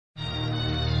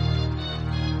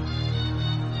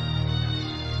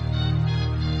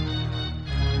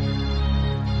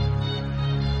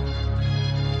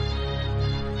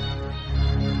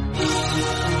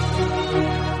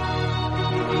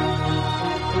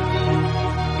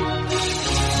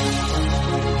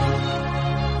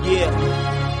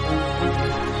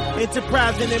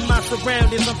enterprising in my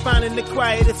surroundings. I'm finding the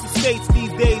quietest estates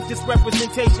these days. Just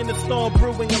representation of storm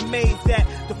brewing. Amazed that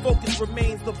the focus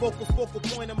remains the focal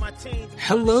point of my change.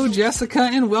 Hello, Jessica,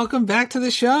 and welcome back to the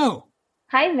show.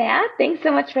 Hi, Matt. Thanks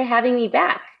so much for having me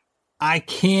back. I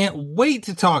can't wait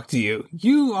to talk to you.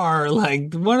 You are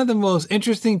like one of the most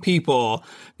interesting people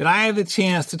that I have the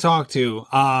chance to talk to.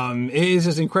 It is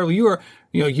just incredible. You've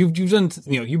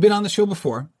been on the show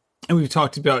before, and we've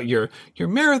talked about your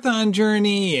marathon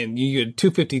journey, and you did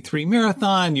 2:53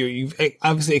 marathon. You've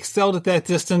obviously excelled at that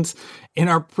distance. In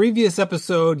our previous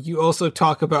episode, you also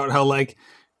talk about how like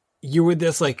you were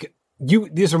this like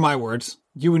these are my words.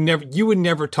 You would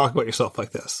never talk about yourself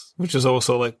like this, which is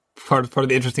also like part of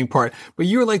the interesting part. But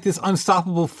you're like this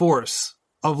unstoppable force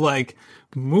of like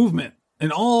movement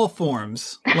in all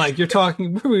forms. Like we were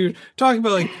talking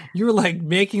about like you were like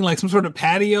making like some sort of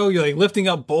patio. You're like lifting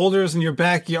up boulders in your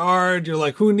backyard. You're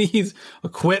like, who needs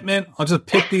equipment? I'll just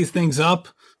pick these things up,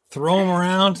 throw them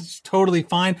around. It's totally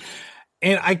fine.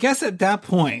 And I guess at that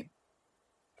point,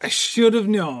 I should have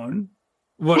known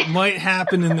what might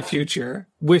happen in the future,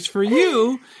 which for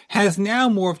you has now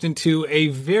morphed into a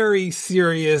very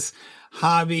serious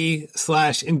hobby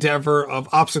 / endeavor of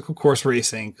obstacle course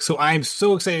racing. So I'm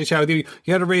so excited to chat with you.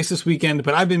 You had a race this weekend,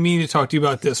 but I've been meaning to talk to you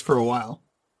about this for a while.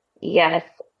 Yes.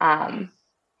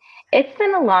 It's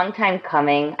been a long time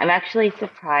coming. I'm actually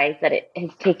surprised that it has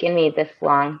taken me this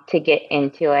long to get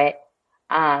into it.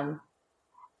 I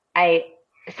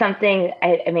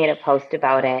made a post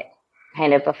about it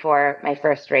kind of before my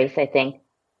first race, I think.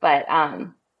 But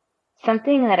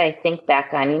something that I think back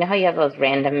on, you know how you have those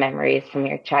random memories from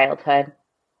your childhood?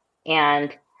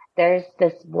 And there's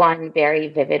this one very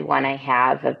vivid one I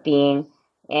have of being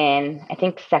in, I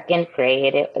think, second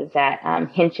grade. It was at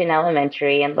Hinchin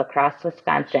Elementary in La Crosse,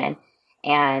 Wisconsin.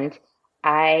 And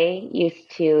I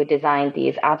used to design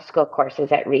these obstacle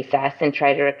courses at recess and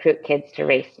try to recruit kids to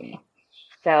race me.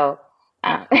 So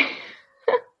it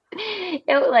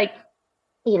would like,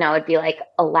 it'd be like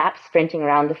a lap sprinting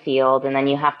around the field, and then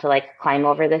you have to like climb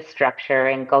over this structure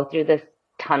and go through this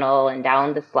tunnel and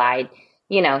down the slide,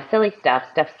 silly stuff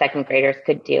second graders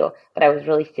could do. But I was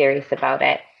really serious about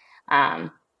it. And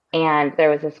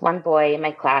there was this one boy in my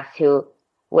class who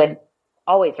would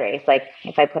always race. Like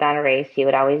if I put on a race, he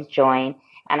would always join.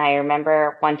 And I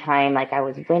remember one time, like I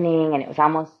was winning and it was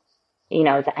almost, it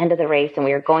was the end of the race and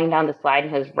we were going down the slide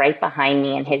and he was right behind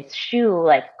me and his shoe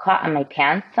like caught on my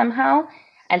pants somehow.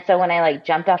 And so when I like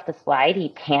jumped off the slide, he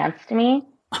pantsed me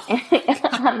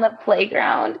on the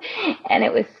playground, and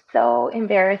it was so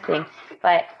embarrassing,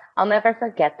 but I'll never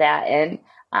forget that. And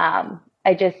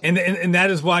and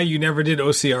that is why you never did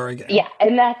OCR again. Yeah.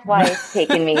 And that's why it's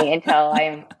taken me until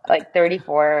I'm like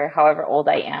 34, or however old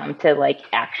I am, to like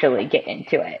actually get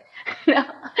into it. No,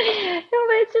 but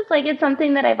it's just like, it's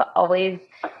something that I've always,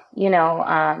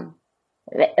 I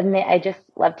just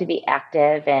love to be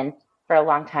active, and for a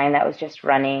long time that was just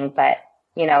running. But,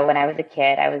 when I was a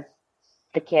kid, I was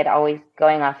the kid always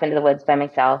going off into the woods by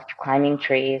myself, climbing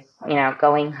trees,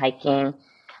 going hiking,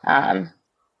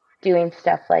 doing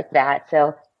stuff like that.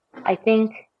 So I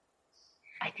think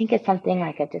it's something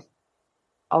like I just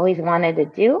always wanted to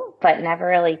do, but never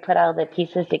really put all the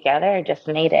pieces together, just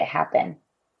made it happen.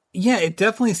 Yeah, it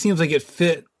definitely seems like it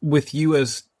fit with you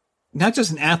as not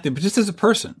just an athlete, but just as a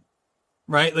person.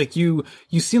 Right? Like you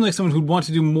seem like someone who'd want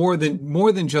to do more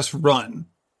than just run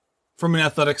from an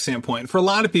athletic standpoint. For a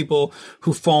lot of people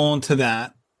who fall into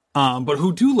that, but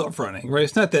who do love running, right?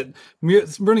 It's not that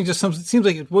running just seems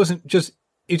like it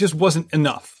just wasn't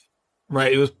enough,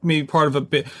 right? It was maybe part of a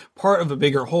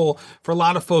bigger whole. For a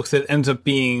lot of folks, that ends up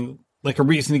being like a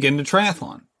reason to get into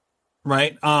triathlon,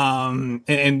 right? And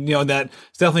that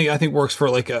definitely, I think, works for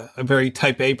like a very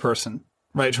type A person.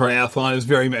 Right, triathlon is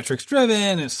very metrics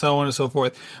driven and so on and so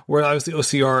forth. Where obviously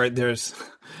OCR, there's,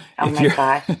 oh my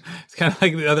gosh, it's kind of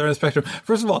like the other end of the spectrum.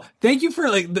 First of all, thank you for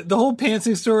like the whole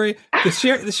pantsing story.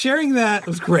 The sharing that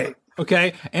was great.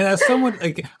 Okay, and as someone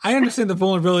like, I understand the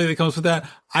vulnerability that comes with that.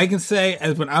 I can say,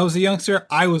 as when I was a youngster,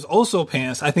 I was also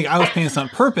pantsed. I think I was pantsed on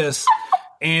purpose,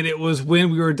 and it was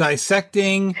when we were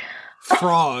dissecting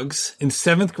frogs in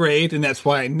 7th grade, and that's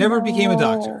why I never became a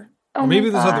doctor. Oh, or maybe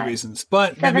there's other reasons,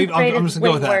 but maybe I'm just going to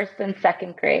go with that. Worse than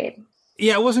 2nd grade.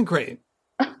 Yeah, it wasn't great,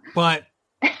 but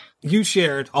you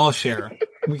shared. I'll share.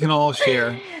 We can all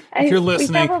share. If you're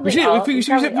listening, we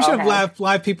should have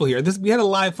live people here. We had a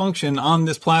live function on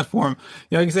this platform.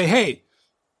 You can say, "Hey,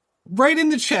 write in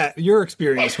the chat your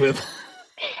experience with."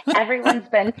 Everyone's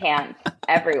been pants.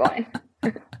 Everyone.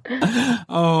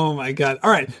 Oh my God!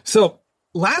 All right, so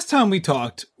last time we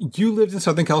talked, you lived in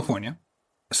Southern California.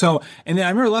 So, and then I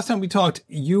remember last time we talked,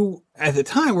 you at the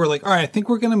time were like, all right, I think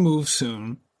we're going to move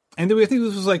soon. And then I think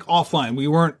this was like offline. We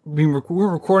weren't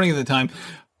recording at the time,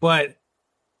 but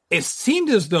it seemed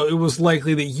as though it was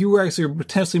likely that you were actually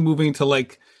potentially moving to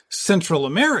like Central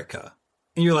America.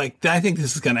 And you're like, I think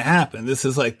this is going to happen. This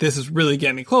is really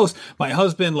getting close. My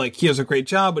husband, like, he has a great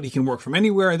job, but he can work from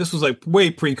anywhere. This was like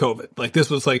way pre-COVID. Like, this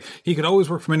was like, he could always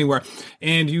work from anywhere.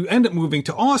 And you end up moving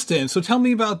to Austin. So tell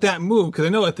me about that move. Cause I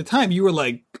know at the time you were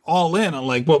like all in on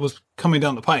like what was coming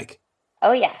down the pike.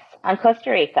 Oh, yes, on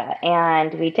Costa Rica.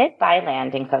 And we did buy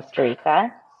land in Costa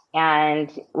Rica.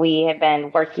 And we have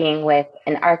been working with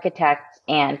an architect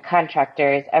and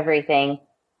contractors, everything,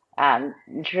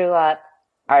 drew up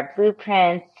our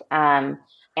blueprints,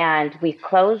 and we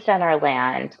closed on our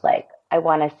land, like, I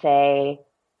want to say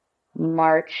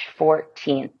March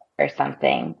 14th or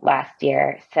something last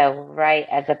year. So right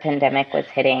as the pandemic was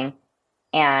hitting,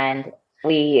 and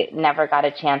we never got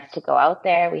a chance to go out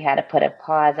there. We had to put a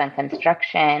pause on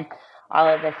construction, all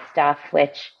of this stuff,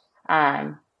 which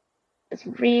was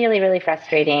really, really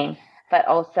frustrating, but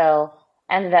also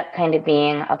ended up kind of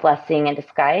being a blessing in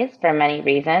disguise for many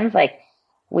reasons. Like,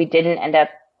 we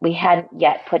hadn't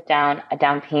yet put down a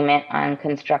down payment on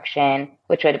construction,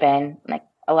 which would have been like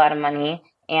a lot of money.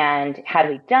 And had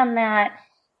we done that,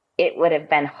 it would have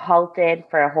been halted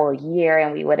for a whole year,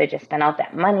 and we would have just spent out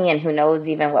that money, and who knows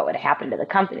even what would have happened to the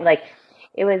company. Like,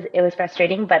 it was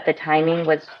frustrating, but the timing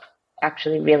was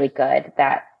actually really good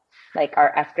that like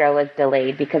our escrow was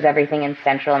delayed because everything in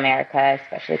Central America,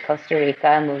 especially Costa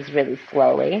Rica, moves really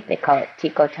slowly. They call it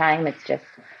Tico time. It's just,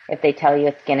 if they tell you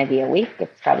it's going to be a week,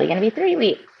 it's probably going to be 3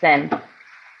 weeks. And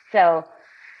so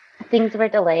things were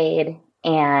delayed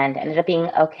and ended up being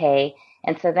okay.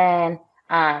 And so then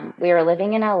we were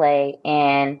living in LA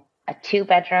in a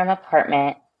 2-bedroom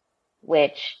apartment,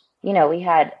 which, you know, we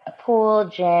had a pool,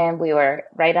 gym. We were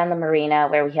right on the marina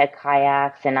where we had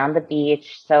kayaks and on the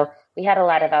beach. So we had a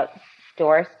lot of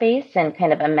outdoor space and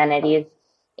kind of amenities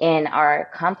in our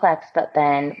complex. But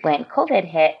then when COVID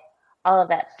hit, all of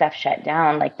that stuff shut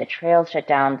down. Like, the trails shut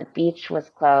down, the beach was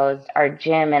closed, our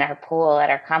gym and our pool at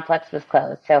our complex was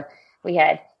closed. So we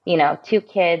had, 2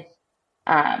 kids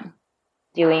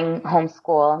doing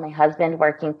homeschool, my husband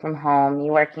working from home, me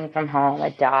working from home,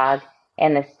 a dog,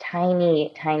 in this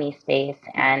tiny, tiny space.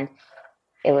 And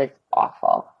it was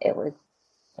awful. It was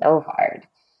so hard.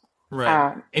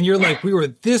 Right. And you're like, we were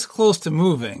this close to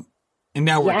moving, and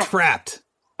now we're trapped.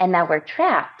 And now we're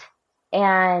trapped.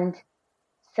 And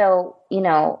so,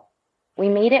 we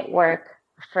made it work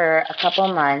for a couple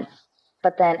months,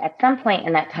 but then at some point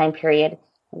in that time period,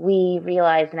 we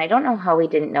realized, and I don't know how we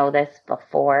didn't know this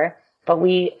before, but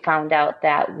we found out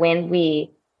that when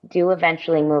we do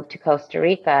eventually move to Costa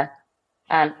Rica,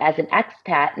 as an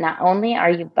expat, not only are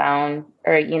you bound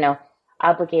or,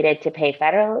 obligated to pay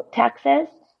federal taxes,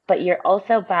 but you're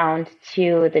also bound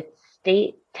to the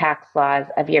state tax laws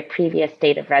of your previous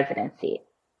state of residency.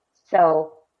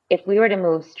 So if we were to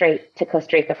move straight to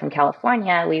Costa Rica from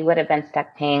California, we would have been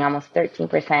stuck paying almost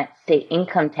 13% state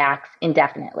income tax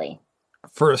indefinitely.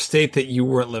 For a state that you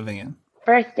weren't living in.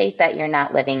 For a state that you're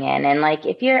not living in. And like,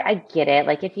 I get it.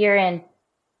 Like, if you're in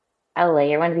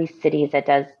LA or one of these cities that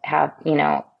does have,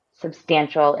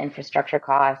 substantial infrastructure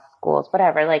costs, schools,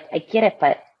 whatever, like, I get it.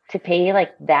 But to pay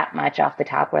like that much off the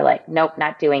top, we're like, nope,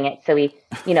 not doing it. So we,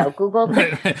 Googled.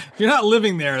 Right. If you're not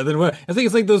living there, then what? I think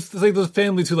it's like those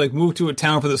families who like move to a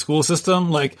town for the school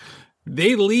system. Like,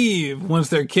 they leave once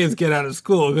their kids get out of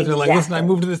school because they're like, listen, I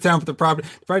moved to this town for the property.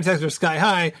 The property taxes are sky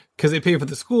high because they pay for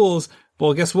the schools.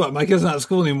 Well, guess what? My kid's not at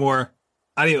school anymore.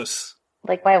 Adios.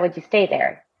 Like, why would you stay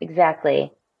there?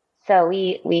 Exactly. So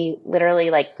we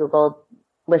literally like Googled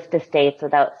list of states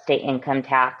without state income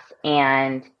tax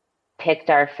and picked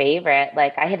our favorite.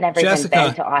 Like, I had never even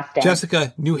been to Austin.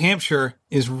 Jessica, New Hampshire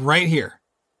is right here.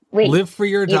 Wait, live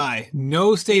free or die.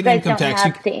 No state income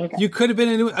tax. You could have been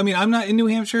in I'm not in New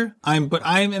Hampshire. But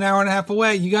I'm an hour and a half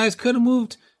away. You guys could have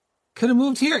moved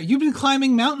here. You've been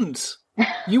climbing mountains.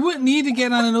 You wouldn't need to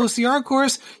get on an OCR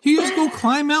course. You just go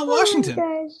climb Mount Washington. Oh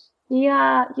my gosh.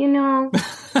 Yeah,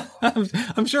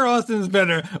 I'm sure Austin's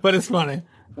better, but it's funny.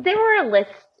 There were a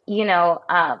list,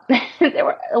 there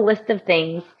were a list of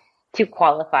things to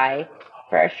qualify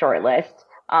for a short list.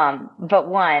 But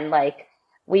one, like,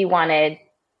 we wanted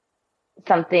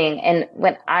something, and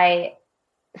when I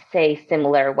say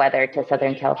similar weather to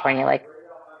Southern California, like,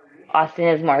 Austin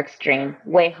is more extreme,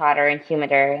 way hotter and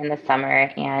humider in the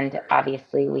summer, and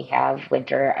obviously we have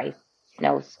winter, ice,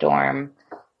 snowstorm,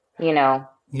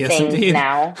 yes, things indeed.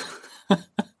 Now. That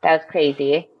was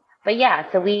crazy. But yeah,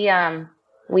 so we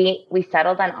we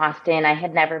settled on Austin. I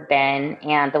had never been,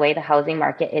 and the way the housing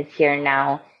market is here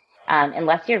now,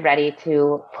 unless you're ready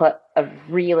to put a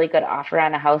really good offer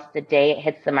on a house the day it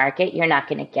hits the market, you're not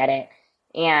going to get it.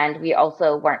 And we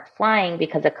also weren't flying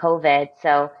because of COVID,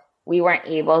 so we weren't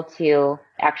able to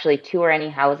actually tour any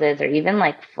houses or even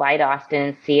like fly to Austin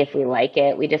and see if we like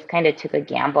it. We just kind of took a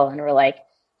gamble and we're like,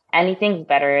 anything's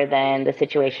better than the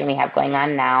situation we have going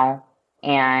on now.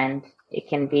 And it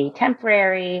can be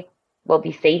temporary. We'll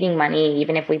be saving money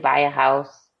even if we buy a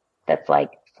house that's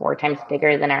like 4 times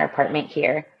bigger than our apartment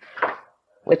here,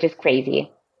 which is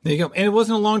crazy. There you go. And it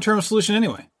wasn't a long-term solution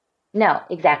anyway. No,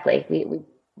 exactly. We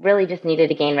really just needed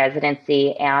to gain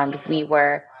residency, and we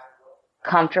were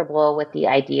comfortable with the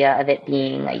idea of it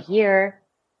being a year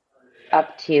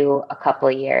up to a couple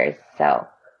of years. So, all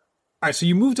right. So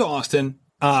you moved to Austin.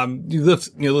 You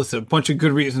listed a bunch of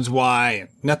good reasons why.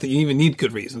 Not that you even need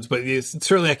good reasons, but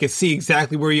certainly I could see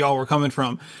exactly where y'all were coming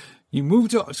from. You moved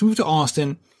to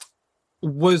Austin.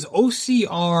 Was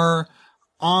OCR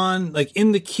on like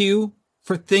in the queue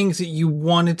for things that you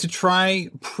wanted to try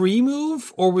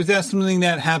pre-move, or was that something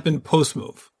that happened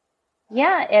post-move?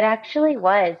 Yeah, it actually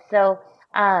was. So,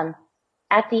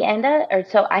 at the end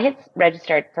so I had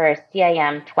registered for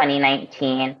CIM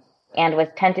 2019 and was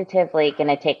tentatively going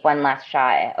to take one last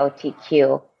shot at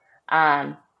OTQ.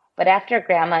 But after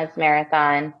Grandma's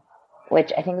Marathon,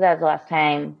 which I think that was the last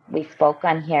time we spoke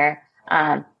on here,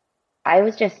 I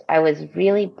was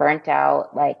really burnt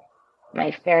out. Like,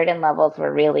 my ferritin levels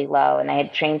were really low, and I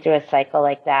had trained through a cycle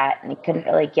like that, and I couldn't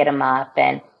really get them up.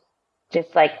 And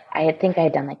just like, I had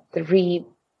done like 3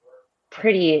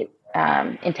 pretty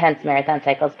intense marathon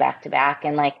cycles back to back.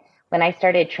 And like, when I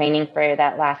started training for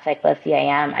that last cycle of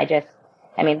CIM,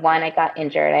 I got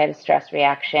injured. I had a stress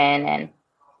reaction, and,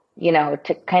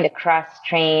 to kind of cross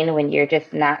train when you're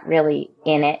just not really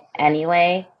in it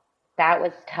anyway, that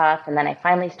was tough. And then I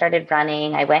finally started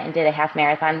running. I went and did a half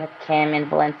marathon with Kim in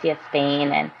Valencia,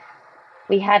 Spain, and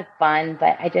we had fun,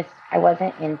 but I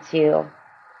wasn't into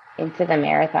the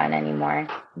marathon anymore.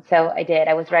 And so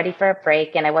I was ready for a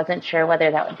break, and I wasn't sure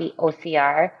whether that would be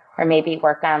OCR or maybe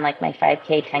work on like my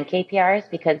 5K, 10K PRs,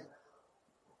 because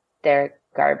they're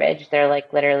garbage. They're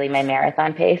like literally my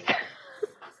marathon pace.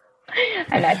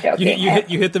 I'm not joking.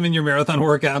 You hit them in your marathon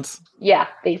workouts? Yeah,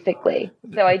 basically.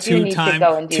 So I do need to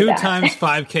go and do that. 2 times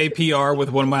 5K PR with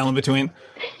 1 mile in between.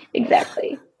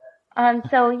 Exactly.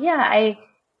 So yeah,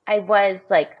 I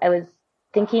was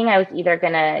thinking I was either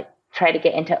going to try to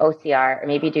get into OCR or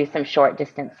maybe do some short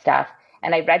distance stuff.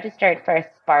 And I registered for a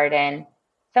Spartan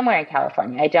somewhere in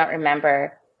California. I don't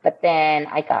remember. But then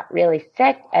I got really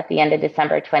sick at the end of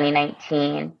December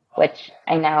 2019, which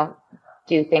I now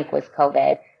do think was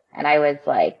COVID. And I was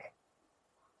like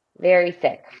very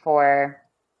sick for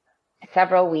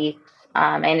several weeks.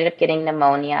 I ended up getting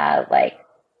pneumonia, like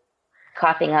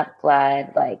coughing up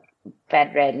blood, like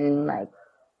bedridden, like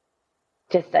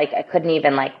just like I couldn't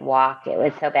even like walk. It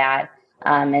was so bad.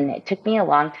 And it took me a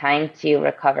long time to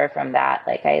recover from that.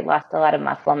 Like, I lost a lot of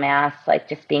muscle mass, like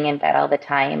just being in bed all the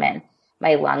time, and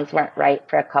my lungs weren't right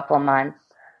for a couple months.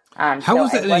 How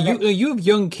was that? You have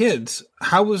young kids.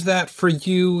 How was that for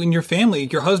you and your family?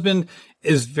 Your husband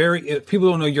is people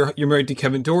don't know you're married to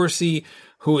Kevin Dorsey,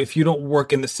 who, if you don't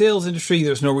work in the sales industry,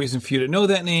 there's no reason for you to know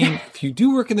that name. If you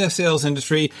do work in the sales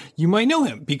industry, you might know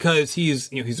him because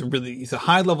he's a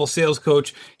high level sales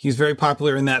coach. He's very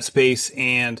popular in that space.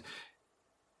 And,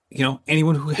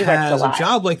 anyone who has a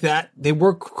job like that, they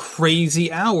work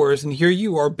crazy hours. And here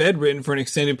you are bedridden for an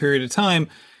extended period of time.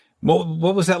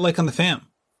 What was that like on the fam?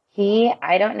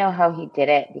 I don't know how he did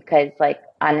it, because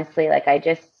honestly, I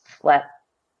just slept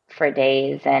for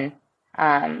days. And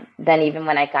then even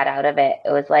when I got out of it,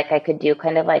 it was like I could do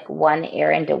kind of like one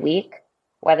errand a week,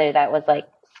 whether that was like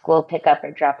school pickup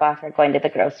or drop off or going to the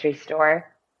grocery store.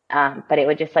 But it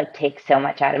would just take so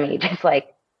much out of me, just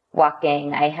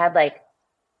walking. I had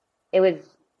it was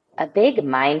a big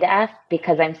mind F,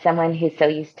 because I'm someone who's so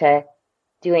used to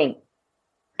doing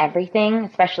everything,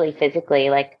 especially physically.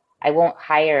 I won't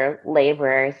hire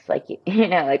laborers,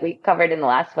 we covered in the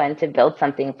last one, to build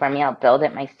something for me. I'll build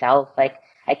it myself.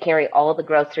 I carry all the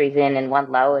groceries in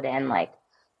one load, and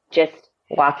just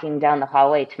walking down the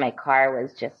hallway to my car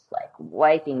was just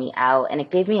wiping me out. And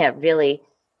it gave me a really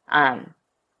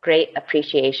great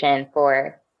appreciation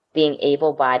for being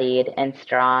able-bodied and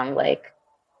strong.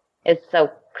 It's so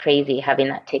crazy having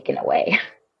that taken away.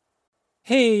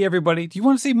 Hey, everybody. Do you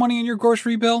want to save money on your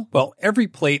grocery bill? Well, every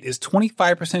plate is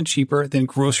 25% cheaper than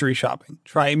grocery shopping.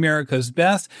 Try America's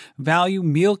best value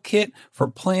meal kit for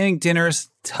planning dinners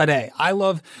today. I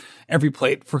love Every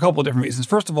Plate for a couple of different reasons.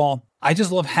 First of all, I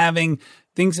just love having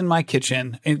things in my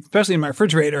kitchen, and especially in my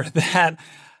refrigerator, that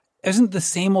isn't the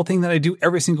same old thing that I do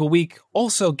every single week.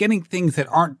 Also, getting things that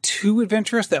aren't too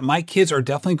adventurous that my kids are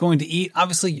definitely going to eat.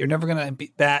 Obviously, you're never going to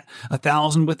beat that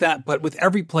 1,000 with that, but with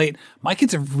Every Plate, my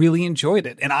kids have really enjoyed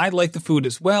it, and I like the food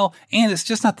as well, and it's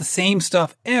just not the same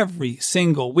stuff every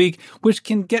single week, which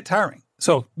can get tiring.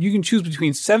 So you can choose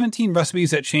between 17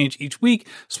 recipes that change each week,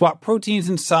 swap proteins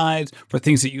and sides for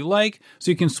things that you like,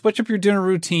 so you can switch up your dinner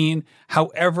routine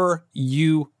however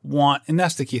you want. And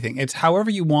that's the key thing. It's however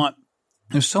you want.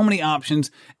 There's so many options,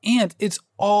 and it's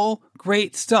all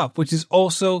great stuff, which is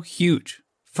also huge.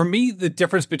 For me, the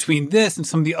difference between this and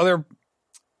some of the other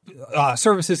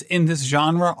services in this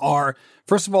genre are,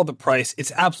 first of all, the price.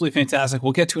 It's absolutely fantastic.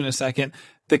 We'll get to it in a second.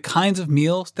 The kinds of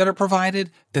meals that are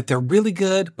provided, that they're really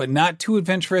good, but not too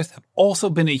adventurous, have also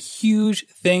been a huge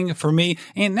thing for me.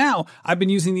 And now I've been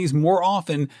using these more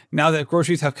often now that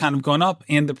groceries have kind of gone up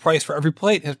and the price for Every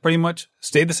Plate has pretty much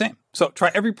stayed the same. So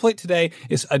try Every Plate today.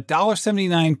 It's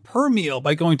 $1.79 per meal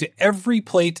by going to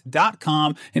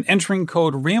everyplate.com and entering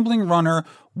code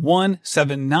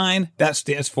RamblingRunner179. That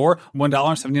stands for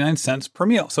 $1.79 per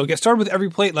meal. So get started with Every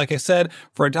Plate, like I said,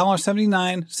 for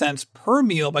 $1.79 per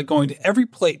meal by going to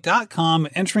everyplate.com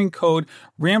and entering code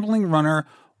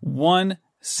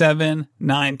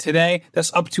RamblingRunner179 today.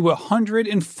 That's up to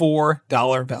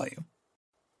 $104 value.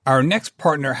 Our next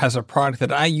partner has a product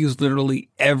that I use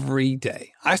literally every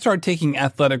day. I started taking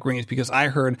Athletic Greens because I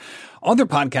heard other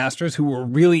podcasters who were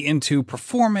really into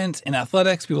performance and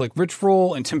athletics, people like Rich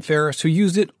Roll and Tim Ferriss, who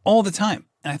used it all the time.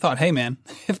 And I thought, hey man,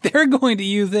 if they're going to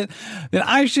use it, then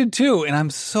I should too. And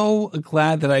I'm so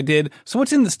glad that I did. So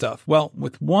what's in the stuff? Well,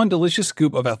 with one delicious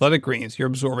scoop of Athletic Greens, you're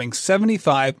absorbing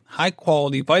 75 high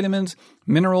quality vitamins,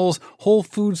 minerals, whole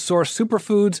food source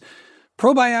superfoods,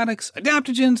 probiotics,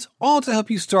 adaptogens, all to help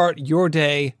you start your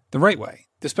day the right way.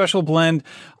 The special blend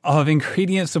of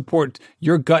ingredients support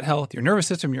your gut health, your nervous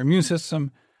system, your immune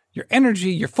system, your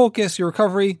energy, your focus, your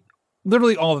recovery,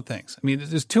 literally all the things. I mean,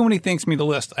 there's too many things for me to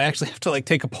list. I actually have to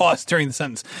take a pause during the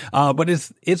sentence. But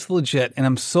it's legit, and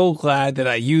I'm so glad that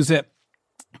I use it.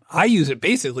 I use it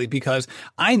basically because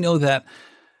I know that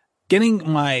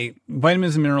getting my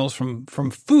vitamins and minerals from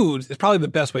foods is probably the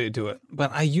best way to do it.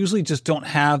 But I usually just don't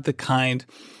have the kind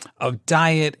of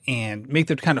diet and make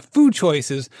the kind of food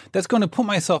choices that's going to put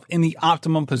myself in the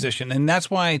optimum position. And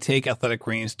that's why I take Athletic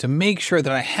Greens, to make sure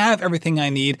that I have everything I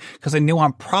need, because I know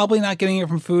I'm probably not getting it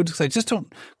from foods because I just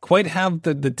don't quite have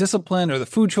the discipline or the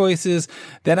food choices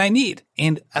that I need.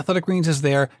 And Athletic Greens is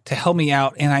there to help me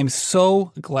out. And I'm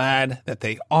so glad that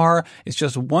they are. It's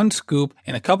just one scoop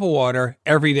in a cup of water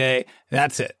every day.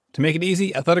 That's it. To make it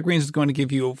easy, Athletic Greens is going to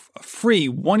give you a free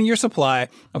 1-year supply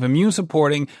of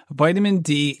immune-supporting vitamin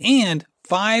D and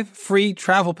 5 free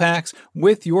travel packs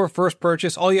with your first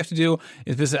purchase. All you have to do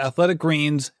is visit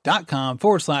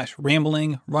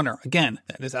athleticgreens.com/ramblingrunner. Again,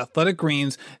 that is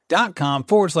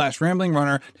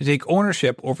athleticgreens.com/ramblingrunner to take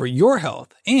ownership over your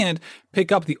health and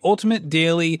pick up the ultimate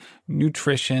daily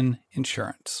nutrition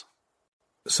insurance.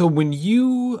 So when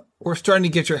you were starting to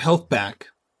get your health back,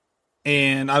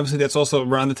 and obviously that's also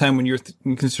around the time when you're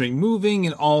considering moving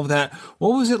and all of that, what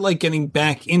was it like getting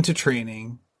back into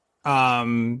training?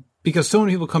 Because so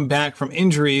many people come back from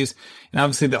injuries, and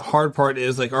obviously the hard part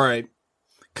is all right,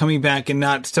 coming back and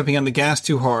not stepping on the gas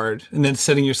too hard and then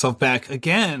setting yourself back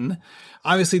again.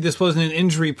 Obviously this wasn't an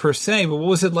injury per se, but what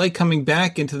was it like coming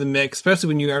back into the mix, especially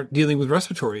when you are dealing with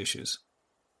respiratory issues?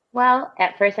 Well,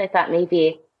 at first I thought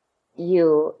maybe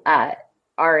you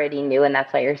already knew, and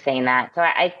that's why you're saying that. So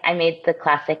I made the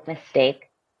classic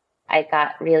mistake. I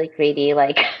got really greedy.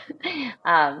 I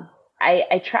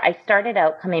started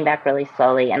out coming back really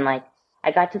slowly, and I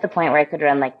got to the point where I could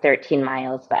run 13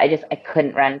 miles, but I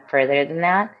couldn't run further than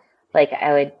that.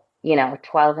 I would,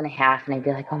 12 and a half, and I'd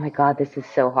be like, oh my God, this is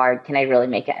so hard. Can I really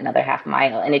make it another half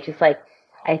mile? And it just I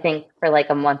think for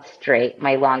a month straight,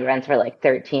 my long runs were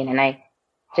 13, and I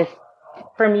just,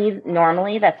 for me,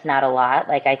 normally that's not a lot.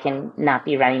 I can not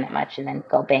be running that much and then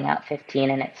go bang out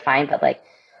 15 and it's fine. But it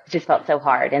just felt so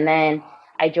hard. And then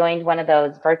I joined one of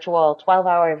those virtual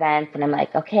 12-hour events, and I'm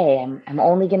like, okay, I'm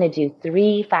only going to do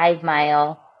 3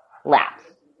 5-mile laps.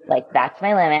 That's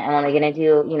my limit. I'm only going to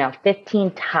do,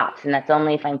 15 tops, and that's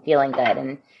only if I'm feeling good.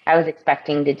 And I was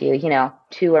expecting to do,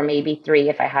 2 or maybe 3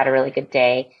 if I had a really good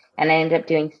day. And I ended up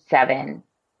doing 7,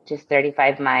 just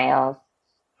 35 miles.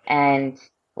 And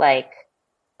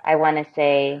I want to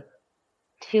say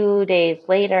 2 days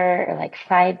later or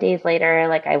 5 days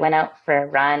later, I went out for a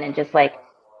run, and just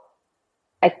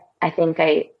I think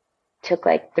I took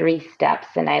 3 steps,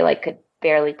 and I could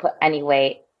barely put any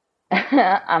weight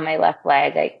on my left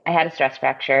leg. I had a stress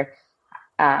fracture.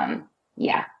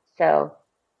 Yeah. So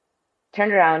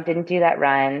turned around, didn't do that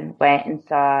run, went and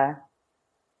saw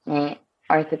an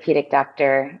orthopedic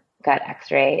doctor, got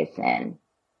x-rays and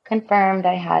confirmed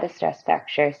I had a stress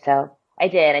fracture. So I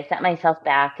did. I sent myself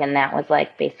back, and that was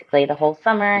like basically the whole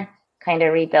summer kind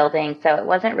of rebuilding. So it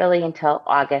wasn't really until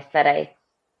August that I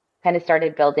kind of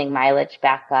started building mileage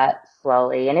back up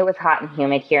slowly. And it was hot and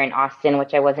humid here in Austin,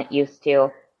 which I wasn't used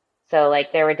to. So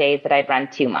like there were days that I'd run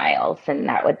 2 miles and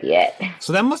that would be it.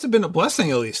 So that must have been a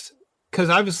blessing at least. Because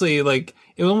obviously, like,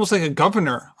 it was almost like a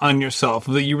governor on yourself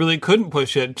that you really couldn't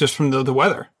push it just from the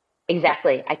weather.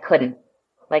 Exactly. I couldn't.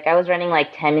 Like, I was running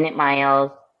like 10-minute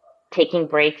miles, taking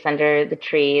breaks under the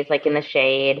trees, like in the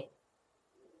shade.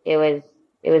 It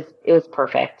was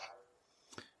perfect.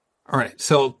 All right.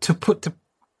 So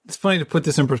it's funny to put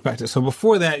this in perspective. So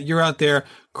before that, you're out there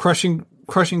crushing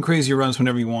crazy runs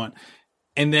whenever you want.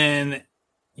 And then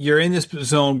you're in this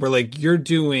zone where like you're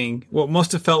doing what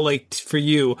must have felt like for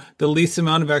you the least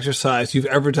amount of exercise you've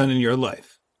ever done in your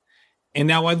life. And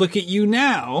now I look at you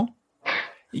now,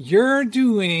 you're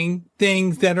doing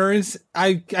things that are,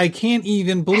 I can't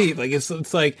even believe. Like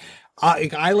it's like,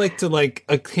 I like to like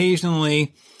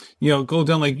occasionally, go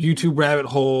down like YouTube rabbit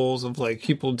holes of like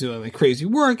people doing like crazy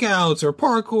workouts or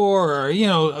parkour or,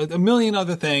 a million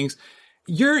other things.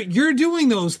 You're doing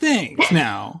those things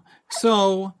now.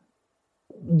 So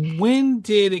when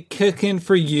did it kick in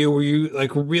for you where you like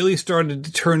really started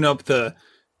to turn up the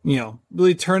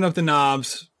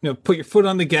knobs, put your foot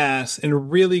on the gas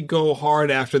and really go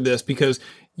hard after this? Because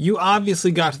you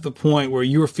obviously got to the point where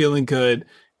you were feeling good.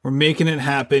 We're making it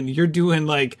happen. You're doing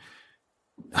like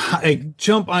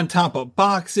jump on top of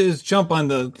boxes, jump on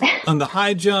the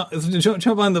high jump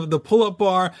on the pull-up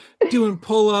bar, doing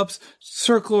pull-ups,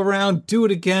 circle around, do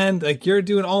it again. Like you're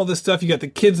doing all this stuff. You got the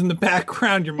kids in the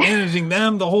background. You're managing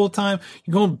them the whole time.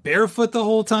 You're going barefoot the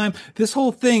whole time. This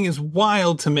whole thing is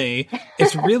wild to me.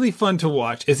 It's really fun to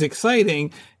watch. It's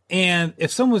exciting. And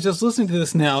if someone's just listening to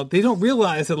this now, they don't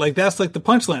realize that like that's like the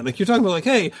punchline. Like you're talking about like,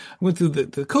 hey, I went through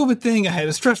the COVID thing. I had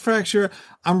a stress fracture.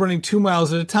 I'm running 2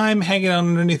 miles at a time, hanging out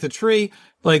underneath a tree.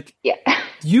 Like, yeah.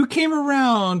 You came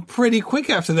around pretty quick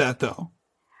after that, though.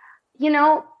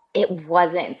 It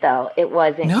wasn't though. It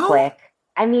wasn't quick.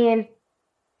 I mean,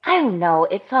 I don't know.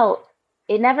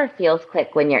 It never feels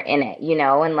quick when you're in it,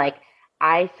 and like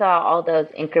I saw all those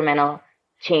incremental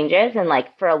changes, and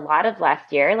like for a lot of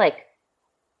last year, like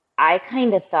I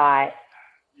kind of thought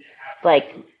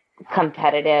like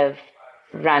competitive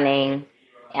running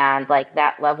and like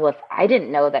that level of, I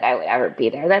didn't know that I would ever be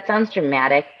there. That sounds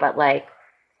dramatic, but like,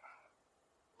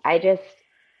 I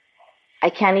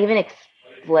can't even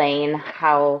explain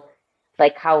how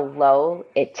low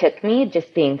it took me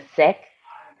just being sick.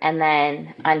 And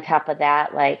then on top of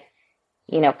that, like,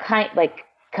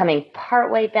 coming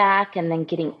partway back and then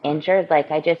getting injured. Like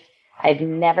I've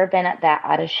never been that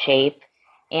out of shape.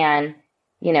 And,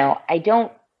 I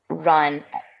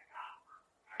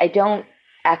don't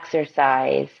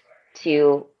exercise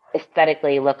to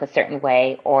aesthetically look a certain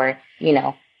way or,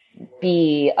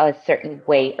 be a certain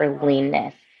weight or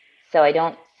leanness. So I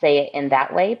don't say it in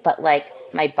that way, but like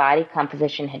my body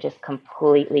composition had just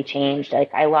completely changed.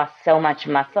 Like I lost so much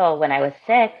muscle when I was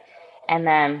sick. And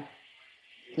then,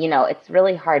 it's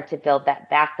really hard to build that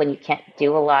back when you can't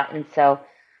do a lot. And so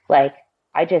like,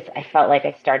 I felt like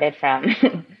I started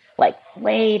from like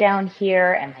way down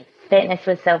here and my fitness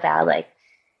was so bad. Like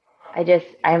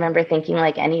I remember thinking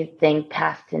like anything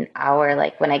past an hour,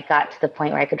 like when I got to the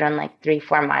point where I could run like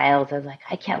 3-4 miles, I was like,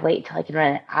 I can't wait till I can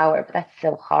run an hour, but that's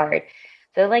so hard.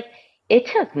 So like it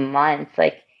took months.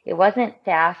 Like it wasn't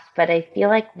fast, but I feel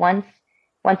like once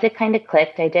it kind of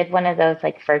clicked, I did one of those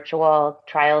like virtual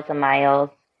trials of miles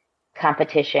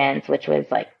competitions, which was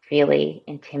like really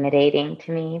intimidating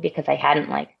to me because I hadn't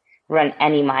like run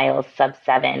any miles sub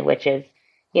 7, which is,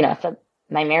 so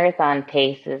my marathon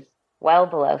pace is well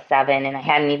below 7 and I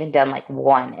hadn't even done like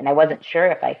 1 and I wasn't sure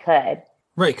if I could.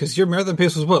 Right. Cause your marathon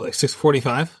pace was what, like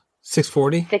 6:45,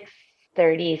 6:40,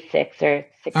 6:36 or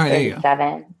 6:37.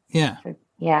 Right, yeah.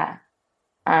 Yeah.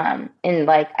 And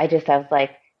like, I was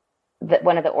like,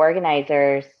 one of the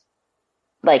organizers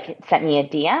like sent me a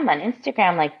DM on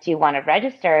Instagram, like, do you want to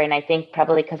register? And I think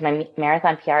probably because my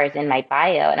marathon PR is in my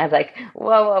bio. And I was like,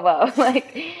 whoa.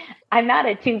 Like, I'm not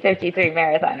a 2:53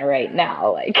 marathoner right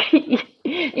now. Like,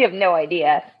 you have no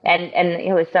idea. And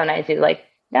it was so nice. He was like,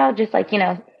 no, just like,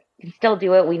 still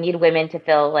do it. We need women to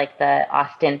fill like the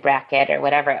Austin bracket or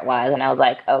whatever it was. And I was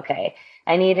like, okay,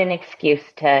 I need an excuse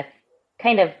to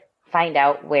kind of find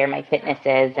out where my fitness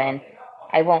is and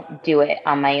I won't do it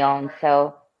on my own.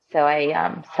 So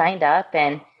I signed up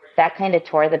and that kind of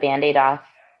tore the Band-Aid off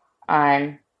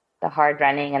on the hard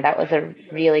running. And that was a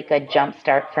really good jump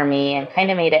start for me and kind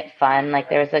of made it fun. Like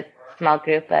there was a small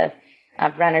group of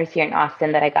runners here in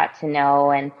Austin that I got to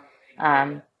know. And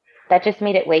that just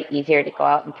made it way easier to go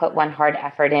out and put one hard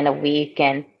effort in a week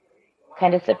and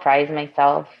kind of surprise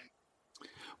myself.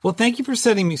 Well, thank you for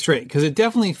setting me straight, because it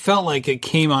definitely felt like it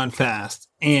came on fast,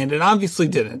 and it obviously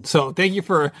didn't. So thank you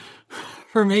for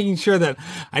making sure that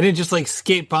I didn't just like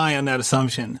skate by on that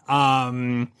assumption.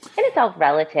 And it's all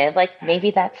relative. Like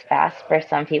maybe that's fast for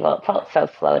some people. It felt so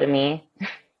slow to me.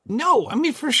 No, I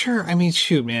mean, for sure. I mean,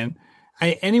 shoot, man.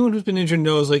 Anyone who's been injured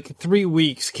knows like 3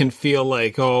 weeks can feel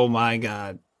like, oh my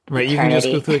God. Right. Eternity. You can just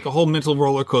go through like a whole mental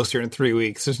roller coaster in 3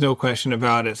 weeks. There's no question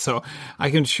about it. So I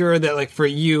can assure that like for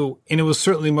you, and it was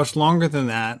certainly much longer than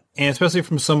that. And especially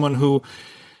from someone who,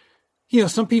 you know,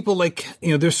 some people like, you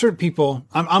know, there's certain people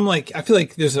I'm like, I feel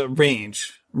like there's a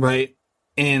range, right?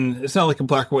 And it's not like a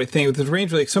black or white thing, but there's a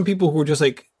range where like some people who are just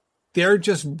like, they're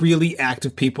just really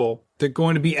active people. They're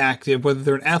going to be active, whether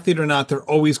they're an athlete or not, they're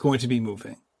always going to be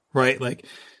moving, right? Like,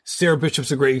 Sarah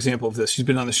Bishop's a great example of this. She's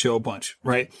been on the show a bunch,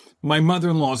 right? My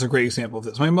mother-in-law is a great example of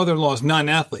this. My mother-in-law is not an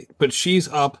athlete, but she's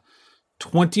up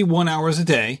 21 hours a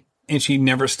day and she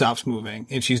never stops moving,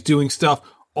 and she's doing stuff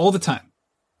all the time.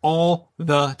 All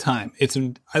the time.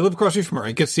 I live across the street from her.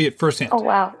 I get to see it firsthand. Oh,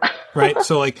 wow. Right?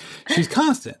 So like she's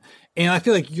constant. And I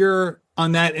feel like you're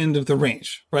on that end of the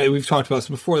range, right? We've talked about this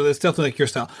before. That's definitely like your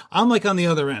style. I'm like on the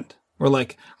other end where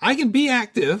like I can be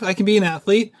active. I can be an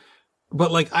athlete. But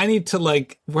like, I need to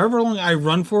like, wherever long I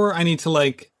run for, I need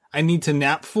to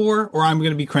nap for, or I'm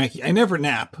going to be cranky. I never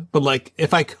nap, but like,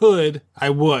 if I could, I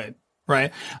would,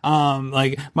 right?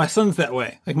 Like my son's that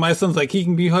way. Like my son's like, he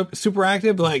can be super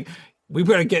active, but like, we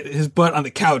better get his butt on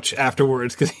the couch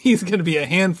afterwards because he's going to be a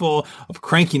handful of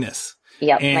crankiness.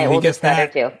 Yep. And my oldest brother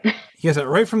too. He gets that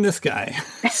right from this guy.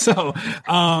 So,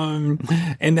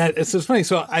 and it's just funny.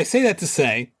 So I say that to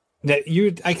say that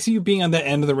I see you being on that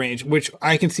end of the range, which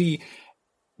I can see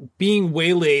being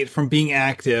waylaid from being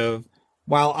active,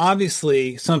 while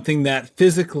obviously something that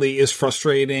physically is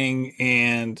frustrating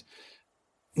and,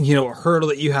 you know, a hurdle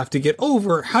that you have to get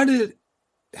over. How did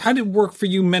it work for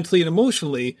you mentally and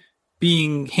emotionally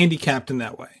being handicapped in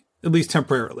that way, at least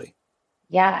temporarily?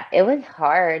 Yeah, it was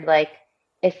hard, like,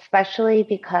 especially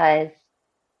because,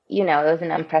 you know, it was an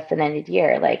unprecedented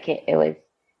year. Like it was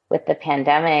with the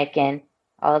pandemic and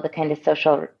all the kind of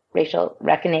social racial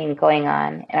reckoning going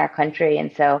on in our country.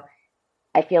 And so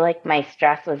I feel like my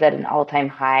stress was at an all-time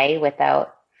high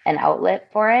without an outlet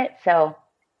for it. So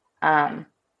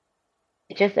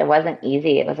it wasn't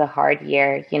easy. It was a hard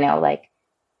year, you know, like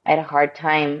I had a hard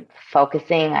time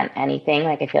focusing on anything.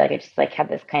 Like I feel like I just like had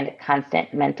this kind of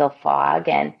constant mental fog.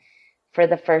 And for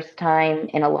the first time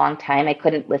in a long time, I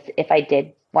couldn't listen. If I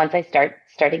did, once I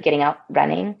started getting out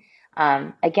running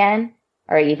again,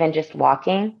 or even just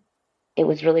walking, it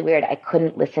was really weird. I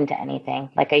couldn't listen to anything.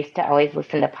 Like I used to always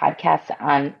listen to podcasts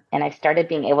and I started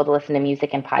being able to listen to music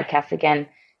and podcasts again,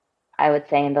 I would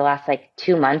say in the last like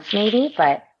 2 months maybe,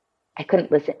 but I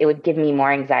couldn't listen. It would give me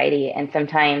more anxiety. And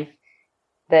sometimes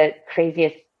the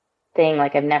craziest thing,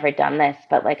 like I've never done this,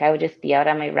 but like I would just be out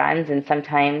on my runs and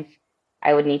sometimes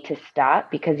I would need to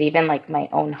stop because even like my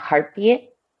own heartbeat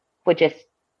would just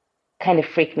kind of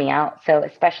freak me out. So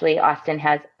especially Austin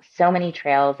has so many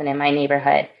trails, and in my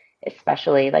neighborhood,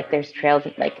 especially like there's trails,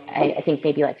 like I think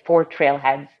maybe like 4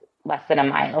 trailheads less than a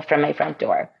mile from my front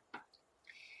door.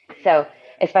 So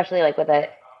especially like with a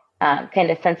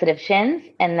kind of sensitive shins,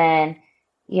 and then,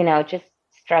 you know, just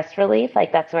stress relief.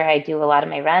 Like that's where I do a lot of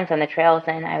my runs on the trails,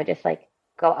 and I would just like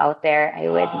go out there. I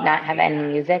would not have any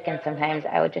music, and sometimes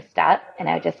I would just stop and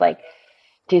I would just like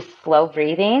do slow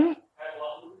breathing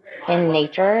in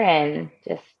nature, and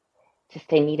just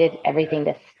I needed everything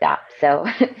to stop. So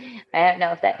I don't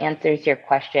know if that answers your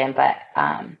question, but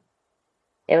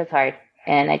it was hard.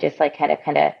 And I just like had to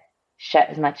kind of shut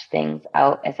as much things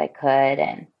out as I could.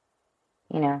 And,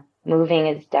 you know, moving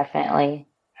is definitely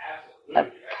a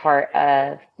part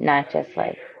of not just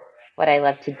like what I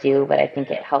love to do, but I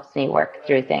think it helps me work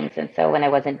through things. And so when I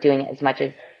wasn't doing it as much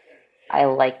as I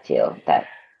like to, that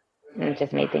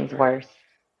just made things worse.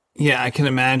 Yeah, I can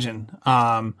imagine.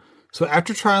 So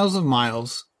after Trials of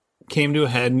Miles came to a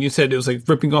head, and you said it was like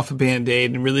ripping off a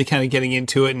Band-Aid and really kind of getting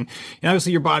into it. And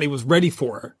obviously your body was ready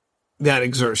for that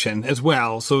exertion as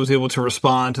well. So it was able to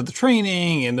respond to the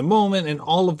training and the moment and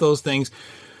all of those things.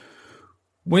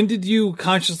 When did you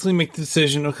consciously make the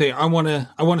decision, okay, I want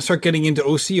to start getting into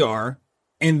OCR?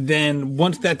 And then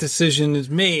once that decision is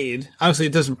made, obviously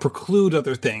it doesn't preclude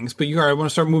other things, but I want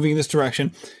to start moving in this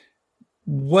direction.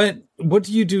 what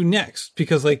do you do next?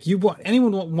 Because like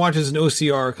anyone watches an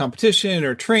OCR competition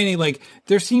or training, like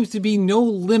there seems to be no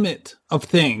limit of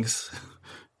things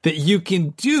that you can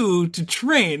do to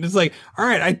train. It's like, all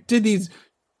right,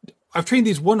 I've trained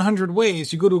these 100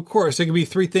 ways. You go to a course, there could be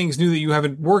 3 things new that you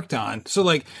haven't worked on. So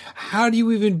like, how do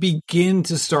you even begin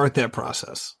to start that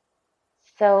process?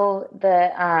 So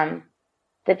the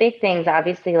big things,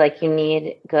 obviously, like you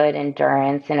need good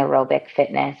endurance and aerobic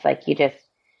fitness. Like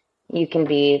you can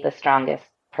be the strongest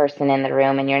person in the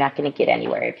room and you're not going to get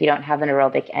anywhere if you don't have an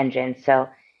aerobic engine. So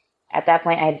at that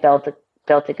point, I had built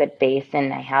a good base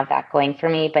and I have that going for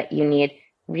me, but you need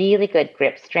really good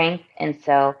grip strength. And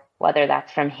so whether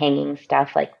that's from hanging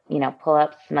stuff like,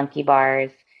 pull-ups, monkey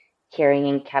bars,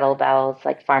 carrying kettlebells,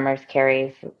 like farmers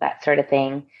carries, that sort of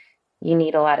thing, you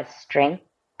need a lot of strength.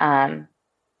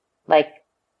 Like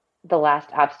the last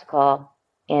obstacle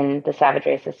in the Savage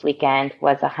Race this weekend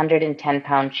was a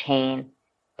 110-pound chain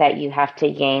that you have to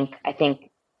yank, I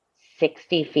think,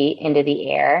 60 feet into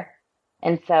the air.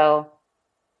 And so,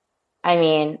 I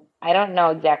mean, I don't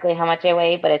know exactly how much I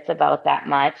weigh, but it's about that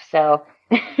much. So,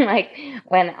 like,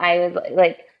 when I was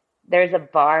like, there's a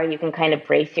bar you can kind of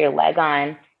brace your leg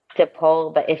on to pull,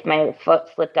 but if my foot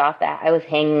slipped off that, I was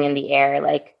hanging in the air,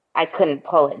 like, I couldn't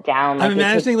pull it down. Like, I'm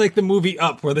imagining like the movie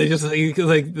Up, where they just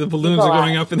like the balloons are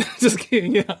going up and they're just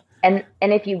kidding. Yeah. And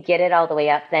if you get it all the way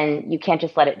up, then you can't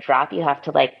just let it drop. You have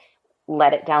to like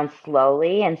let it down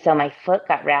slowly. And so my foot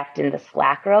got wrapped in the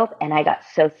slack rope, and I got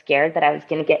so scared that I was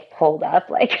going to get pulled up.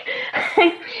 Like,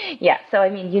 yeah. So I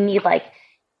mean, you need like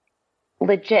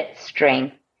legit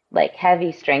strength, like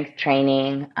heavy strength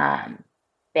training,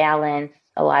 balance.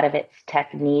 A lot of it's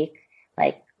technique,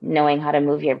 like knowing how to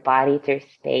move your body through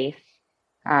space.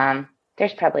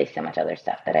 There's probably so much other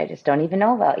stuff that I just don't even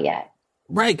know about yet.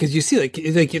 Right, because you see, like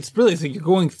it's like you're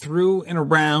going through and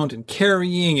around and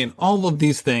carrying and all of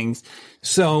these things.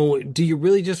 So, do you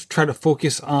really just try to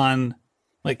focus on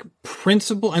like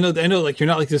principle? I know, like you're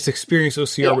not like this experienced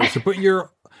OCR racer,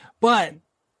 but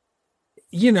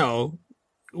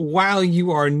while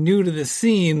you are new to the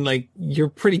scene, like you're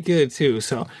pretty good too.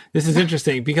 So this is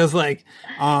interesting because like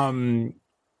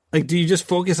do you just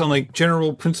focus on like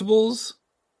general principles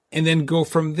and then go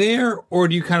from there? Or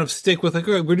do you kind of stick with like,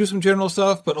 all right, we'll do some general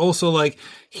stuff, but also like,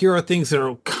 here are things that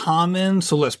are common,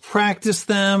 so let's practice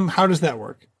them. How does that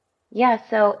work? Yeah.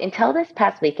 So until this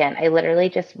past weekend, I literally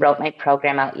just wrote my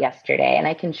program out yesterday, and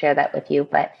I can share that with you.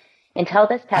 But until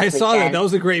this past weekend, I saw that. That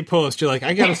was a great post. You're like,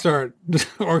 I got to start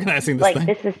organizing this thing.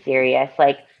 This is serious.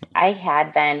 Like I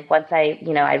had been, once I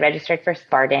registered for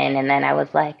Spartan, and then I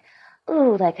was like,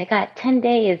 ooh, like I got 10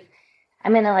 days.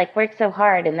 I'm going to like work so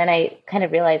hard. And then I kind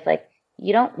of realized like,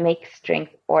 you don't make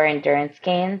strength or endurance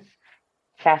gains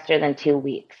faster than 2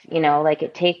 weeks. Like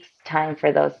it takes time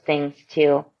for those things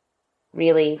to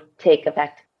really take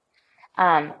effect.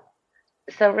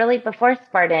 So really before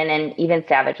Spartan and even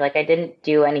Savage, like I didn't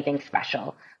do anything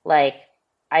special. Like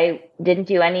I didn't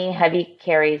do any heavy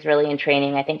carries really in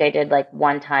training. I think I did like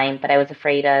one time, but I was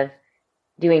afraid of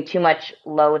doing too much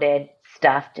loaded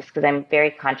stuff just because I'm very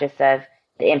conscious of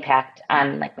the impact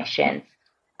on like my shins.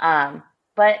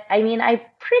 But I mean, I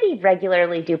pretty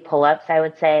regularly do pull-ups, I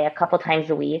would say a couple times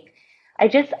a week. I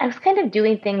was kind of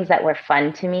doing things that were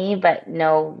fun to me, but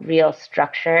no real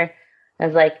structure. I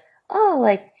was like, oh,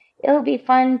 like it'll be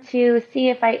fun to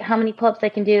see how many pull-ups I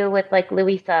can do with like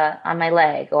Louisa on my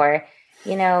leg, or,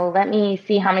 let me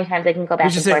see how many times I can go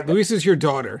back and forth. Louisa's your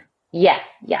daughter. Yeah.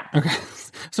 Yeah. Okay.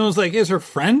 Someone's like, is her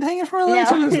friend hanging from her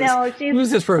legs?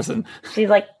 Who's this person? She's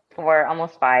like 4,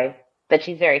 almost 5, but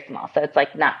she's very small. So it's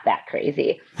like not that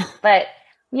crazy, but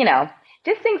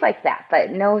just things like that, but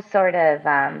no sort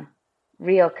of,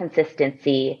 real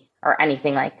consistency or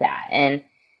anything like that. And,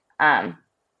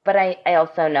 but I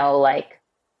also know like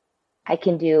I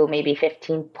can do maybe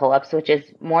 15 pull-ups, which is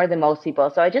more than most people.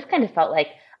 So I just kind of felt like,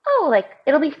 oh, like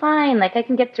it'll be fine. Like I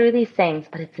can get through these things,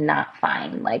 but it's not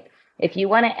fine. Like if you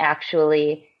want to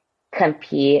actually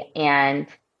compete and,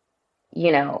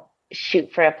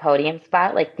 shoot for a podium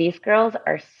spot, like these girls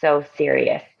are so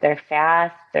serious. They're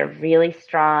fast. They're really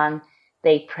strong.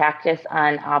 They practice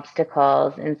on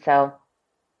obstacles. And so,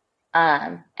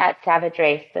 at Savage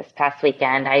Race this past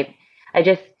weekend, I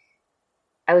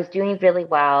was doing really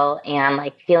well and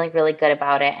like feeling really good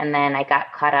about it. And then I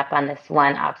got caught up on this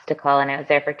one obstacle, and I was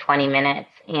there for 20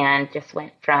 minutes and just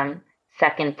went from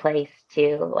second place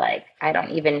to like, I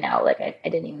don't even know, like I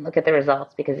didn't even look at the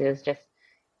results because it was just,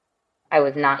 I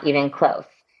was not even close.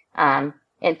 And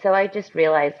so I just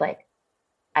realized like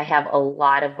I have a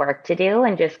lot of work to do,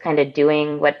 and just kind of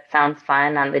doing what sounds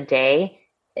fun on the day,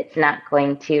 it's not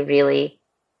going to really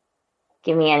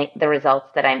give me the results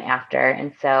that I'm after.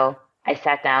 And so I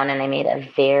sat down and I made a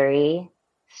very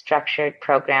structured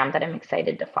program that I'm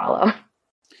excited to follow.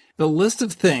 The list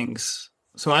of things.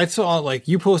 So I saw like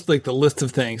you post like the list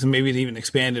of things and maybe it even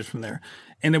expanded from there.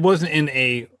 And it wasn't in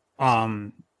a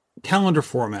calendar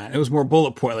format. It was more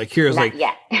bullet point. Like here's Not like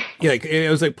yet. yeah, like it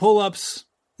was like pull-ups,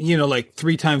 like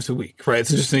 3 times a week, right? It's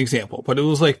just an example, but it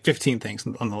was like 15 things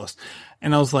on the list.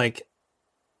 And I was like,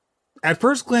 at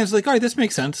first glance, like, all right, this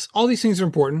makes sense. All these things are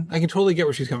important. I can totally get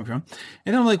where she's coming from.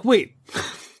 And then I'm like, wait,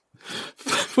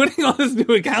 putting all this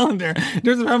into a calendar in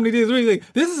terms of how many days a week,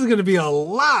 like, this is going to be a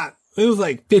lot. It was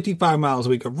like 55 miles a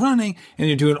week of running and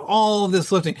you're doing all of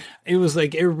this lifting. It was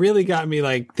like, it really got me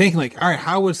like thinking like, all right,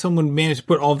 how would someone manage to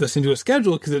put all of this into a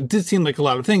schedule? Cause it did seem like a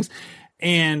lot of things.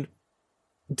 And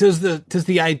does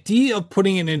the idea of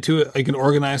putting it into like an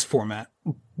organized format,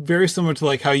 very similar to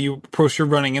like how you approach your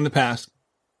running in the past,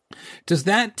 does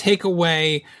that take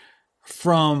away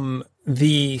from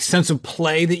the sense of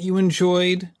play that you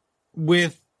enjoyed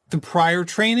with the prior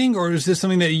training, or is this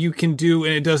something that you can do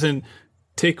and it doesn't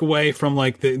take away from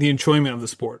like the enjoyment of the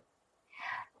sport?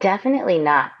 Definitely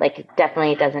not. Like it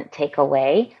definitely doesn't take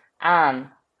away.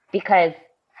 Because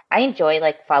I enjoy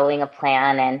like following a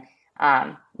plan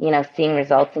and seeing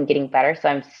results and getting better. So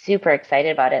I'm super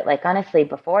excited about it. Like honestly,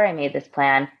 before I made this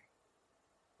plan,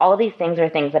 all these things are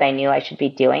things that I knew I should be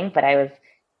doing, but I was,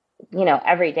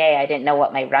 every day I didn't know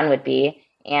what my run would be.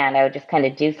 And I would just kind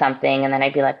of do something. And then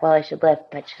I'd be like, well, I should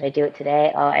lift, but should I do it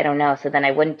today? Oh, I don't know. So then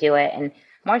I wouldn't do it. And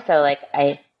more so like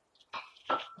I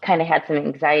kind of had some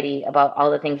anxiety about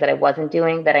all the things that I wasn't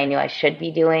doing that I knew I should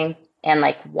be doing and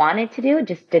like wanted to do,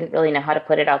 just didn't really know how to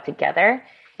put it all together.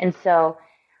 And so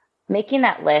making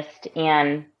that list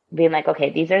and being like,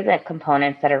 okay, these are the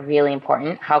components that are really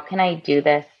important. How can I do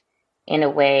this in a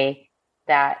way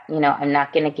that, I'm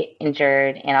not going to get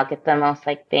injured and I'll get the most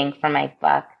like bang for my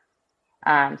buck.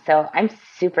 So I'm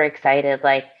super excited.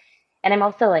 Like, and I'm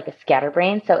also like a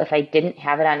scatterbrain. So if I didn't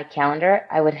have it on a calendar,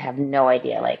 I would have no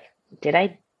idea. Like, did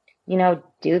I,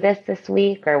 do this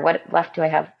week or what left do I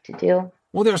have to do?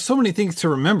 Well, there are so many things to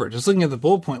remember. Just looking at the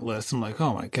bullet point list, I'm like,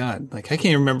 oh my God, like I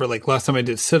can't remember like last time I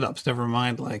did sit-ups, never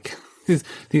mind like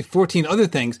these 14 other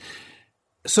things.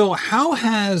 So how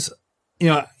has,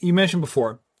 you mentioned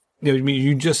before,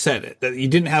 you just said it, that you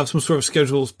didn't have some sort of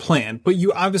schedules planned, but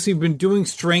you obviously have been doing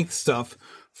strength stuff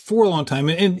for a long time.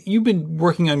 And you've been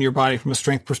working on your body from a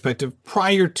strength perspective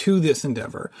prior to this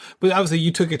endeavor. But obviously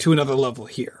you took it to another level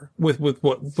here with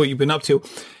what you've been up to.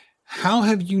 How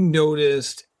have you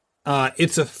noticed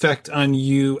its effect on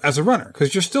you as a runner?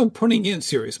 Because you're still putting in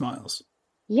serious miles.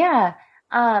 Yeah.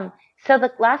 So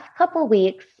the last couple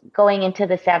weeks going into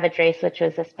the Savage race, which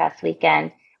was this past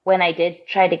weekend, when I did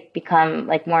try to become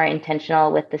like more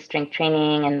intentional with the strength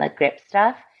training and the grip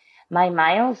stuff, my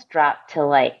miles dropped to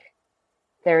like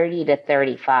 30 to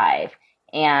 35.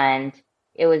 And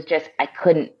it was just, I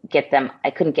couldn't get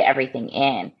everything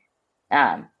in,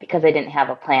 because I didn't have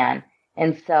a plan.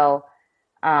 And so,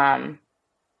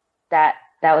 that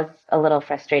was a little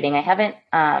frustrating. I haven't,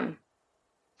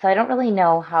 so I don't really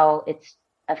know how it's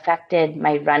affected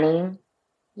my running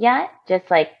yet. Just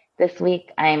like this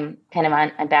week, I'm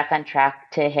back on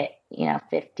track to hit,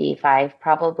 55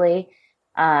 probably.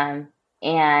 And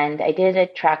I did a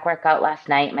track workout last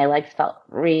night. My legs felt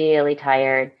really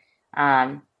tired.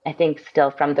 I think still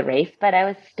from the race, but I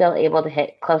was still able to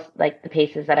hit close, like the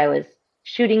paces that I was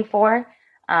shooting for.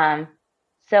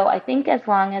 So I think as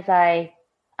long as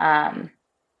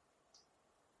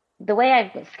the way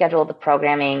I've scheduled the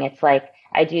programming, it's like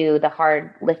I do the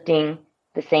hard lifting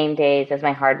the same days as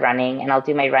my hard running, and I'll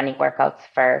do my running workouts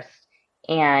first.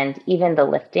 And even the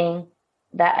lifting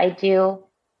that I do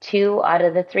 2 out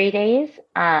of the 3 days,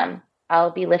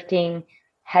 I'll be lifting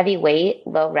heavy weight,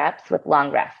 low reps with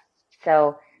long rests.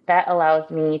 So that allows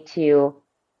me to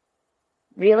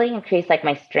really increase like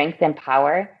my strength and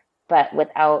power, but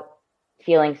without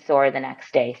feeling sore the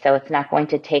next day. So it's not going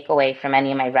to take away from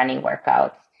any of my running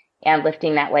workouts. And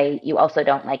lifting that way, you also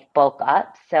don't like bulk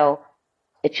up. So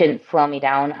it shouldn't slow me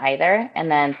down either. And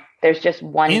then there's just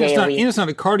one day a week. And it's not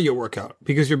a cardio workout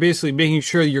because you're basically making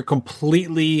sure you're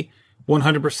completely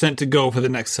 100% to go for the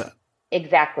next set.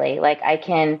 Exactly. Like I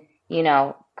can,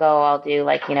 I'll do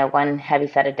like, one heavy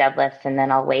set of deadlifts and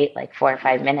then I'll wait like 4 or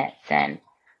 5 minutes. And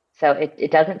so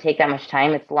it doesn't take that much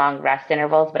time. It's long rest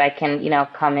intervals, but I can,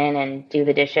 come in and do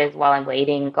the dishes while I'm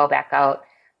waiting, go back out,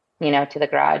 to the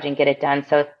garage and get it done.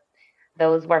 So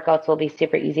those workouts will be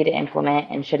super easy to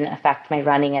implement and shouldn't affect my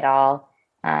running at all.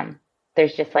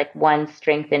 There's just like one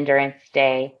strength endurance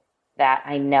day that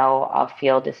I know I'll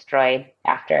feel destroyed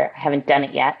after. I haven't done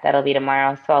it yet. That'll be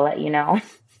tomorrow, so I'll let you know.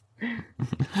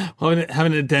 Have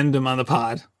an addendum on the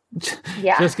pod.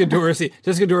 Yeah. Jessica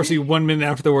Dorsey, 1 minute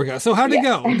after the workout. So how'd it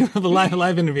go? The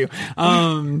live interview.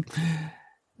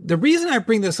 The reason I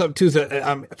bring this up too is that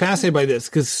I'm fascinated by this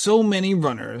because so many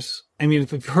runners, I mean,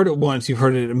 if you've heard it once, you've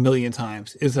heard it a million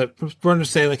times, is that runners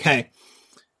say like, hey,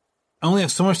 I only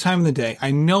have so much time in the day.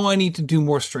 I know I need to do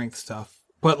more strength stuff,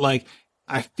 but like,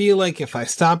 I feel like if I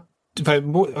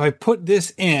put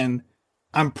this in,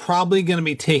 I'm probably going to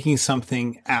be taking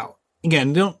something out.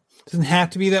 Again, doesn't have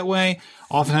to be that way.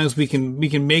 Oftentimes we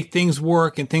can make things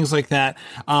work and things like that.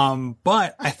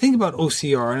 But I think about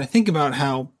OCR and I think about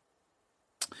how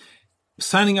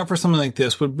signing up for something like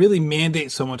this would really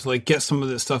mandate someone to like get some of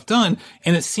this stuff done.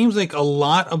 And it seems like a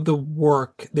lot of the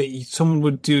work that someone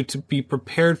would do to be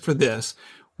prepared for this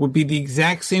would be the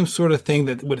exact same sort of thing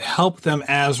that would help them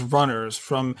as runners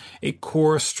from a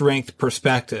core strength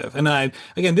perspective. And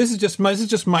this is just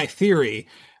my theory.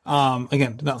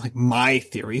 Again, not like my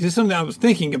theory. This is something I was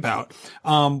thinking about.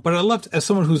 But I'd love to, as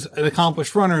someone who's an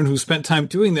accomplished runner and who's spent time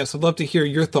doing this, I'd love to hear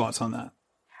your thoughts on that.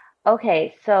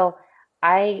 Okay, so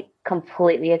I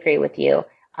completely agree with you.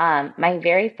 My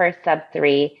very first sub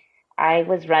 3, I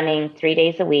was running 3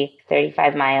 days a week,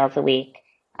 35 miles a week.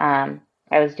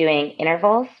 I was doing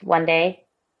intervals one day,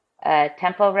 a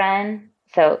tempo run.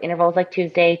 So intervals like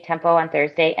Tuesday, tempo on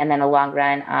Thursday, and then a long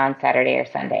run on Saturday or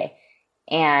Sunday.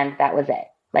 And that was it.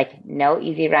 Like no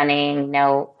easy running,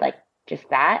 no like just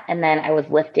that. And then I was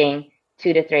lifting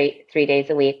 2 to 3 days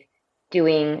a week,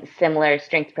 doing similar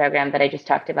strength program that I just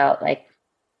talked about, like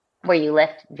where you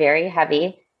lift very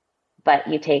heavy, but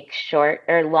you take short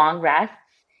or long rests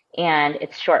and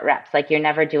it's short reps. Like you're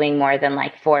never doing more than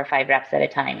like 4 or 5 reps at a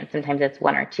time. And sometimes it's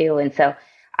 1 or 2. And so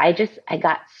I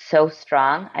got so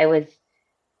strong. I was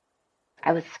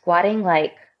squatting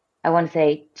like, I want to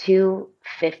say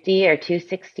 250 or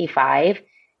 265.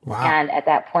 Wow. And at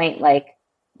that point, like,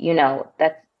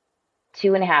 that's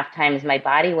 2.5 times my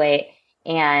body weight.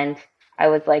 And I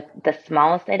was like the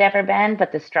smallest I'd ever been,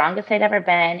 but the strongest I'd ever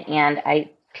been. And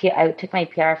I took my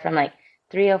PR from like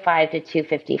 305 to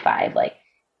 255, like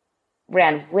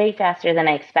ran way faster than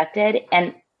I expected.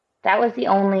 And that was the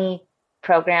only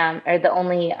program or the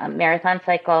only marathon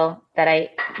cycle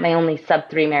my only sub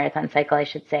 3 marathon cycle, I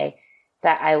should say,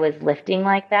 that I was lifting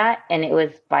like that. And it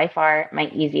was by far my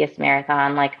easiest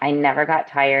marathon. Like I never got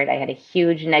tired. I had a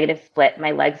huge negative split.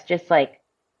 My legs just like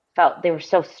felt, they were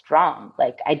so strong.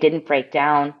 Like I didn't break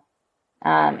down.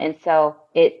 And so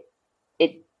it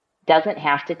doesn't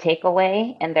have to take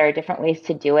away, and there are different ways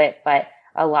to do it, but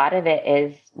a lot of it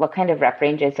is what kind of rep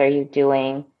ranges are you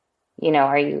doing?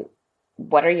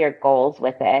 What are your goals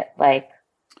with it? Like,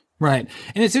 right.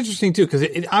 And it's interesting too, because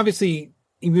it obviously,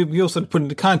 we also put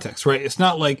into context, right? It's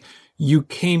not like you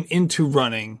came into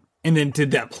running and then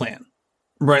did that plan,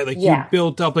 right? Like you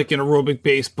built up like an aerobic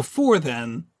base before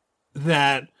then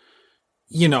that,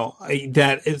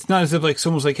 that it's not as if like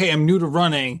someone's like, hey, I'm new to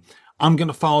running. I'm going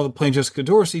to follow the plan Jessica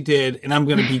Dorsey did and I'm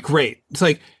going to be great. It's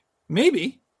like,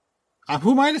 maybe.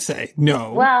 Who am I to say?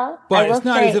 No. Well, but it's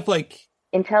not as if like.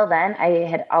 Until then, I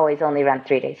had always only run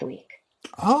 3 days a week.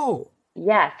 Oh.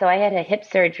 Yeah. So I had a hip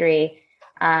surgery,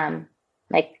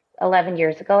 like 11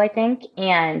 years ago, I think.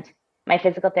 And my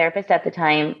physical therapist at the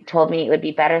time told me it would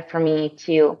be better for me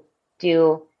to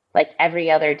do like every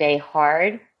other day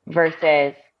hard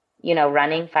versus,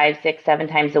 running 5, 6, 7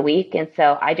 times a week. And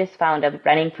so I just found a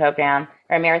running program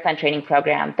or a marathon training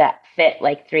program that fit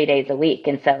like 3 days a week.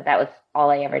 And so that was all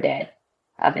I ever did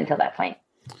up until that point.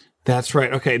 That's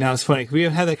right. Okay. Now it's funny. We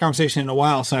haven't had that conversation in a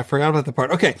while, so I forgot about the part.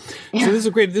 Okay. So this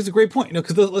is a great point,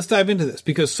 because let's dive into this,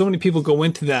 because so many people go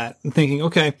into that and thinking,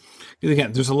 okay,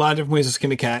 again, there's a lot of different ways to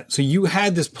skin a cat. So you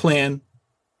had this plan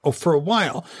for a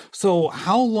while. So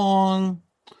how long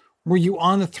were you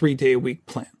on the 3-day a week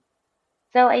plan?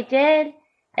 So I did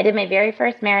my very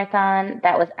first marathon.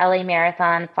 That was LA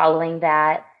Marathon following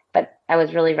that, but I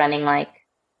was really running like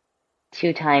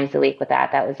 2 times a week with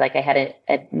that. That was like I had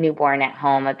a newborn at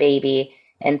home, a baby.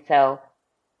 And so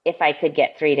if I could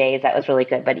get 3 days, that was really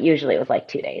good. But usually it was like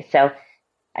 2 days. So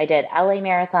I did LA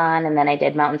Marathon, and then I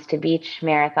did Mountains to Beach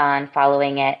Marathon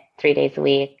following it 3 days a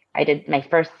week. I did my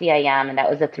first CIM, and that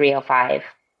was a 305.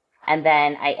 And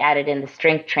then I added in the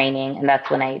strength training, and that's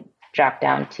when I dropped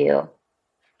down to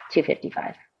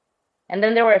 255. And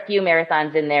then there were a few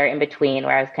marathons in there in between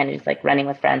where I was kind of just like running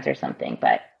with friends or something.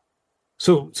 But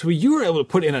so you were able to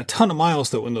put in a ton of miles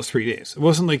though in those 3 days. It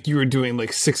wasn't like you were doing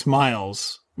like 6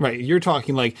 miles, right? You're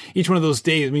talking like each one of those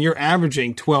days. I mean, you're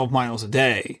averaging 12 miles a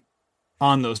day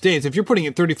on those days. If you're putting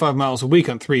in 35 miles a week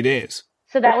on 3 days.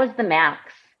 So that was the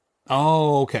max.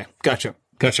 Oh, okay. Gotcha.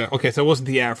 Okay. So it wasn't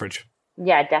the average.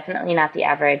 Yeah, definitely not the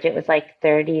average. It was like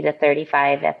 30 to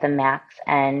 35 at the max.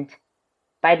 And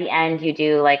by the end, you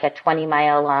do like a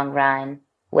 20-mile long run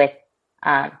with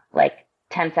like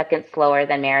 10 seconds slower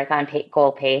than marathon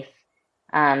goal pace.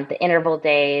 The interval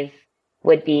days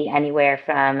would be anywhere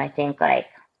from, I think, like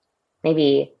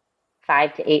maybe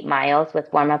 5 to 8 miles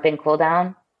with warm up and cool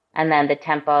down. And then the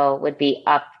tempo would be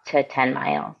up to 10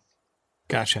 miles.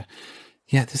 Gotcha.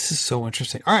 Yeah, this is so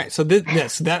interesting. All right, so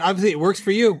that obviously it works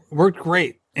for you. Worked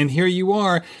great, and here you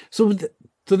are. So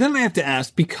then I have to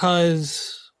ask,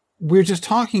 because we're just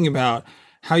talking about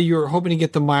how you're hoping to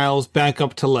get the miles back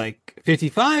up to like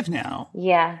 55 now.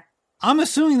 Yeah. I'm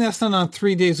assuming that's not on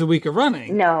 3 days a week of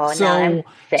running. No, I'm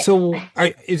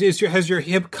sick. Has your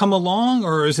hip come along,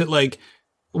 or is it like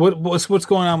what's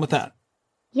going on with that?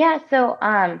 Yeah, so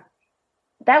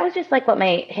that was just like what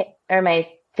my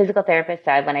physical therapist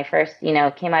said when I first,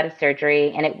 came out of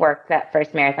surgery, and it worked that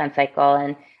first marathon cycle.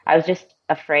 And I was just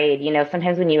afraid,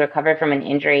 sometimes when you recover from an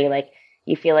injury, like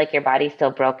you feel like your body's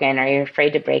still broken or you're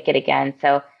afraid to break it again.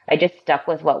 So I just stuck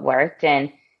with what worked,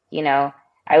 and,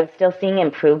 I was still seeing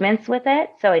improvements with it.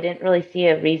 So I didn't really see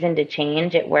a reason to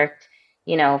change. It worked,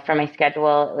 for my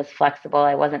schedule. It was flexible.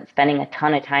 I wasn't spending a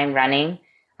ton of time running.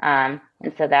 And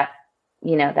so that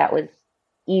was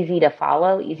easy to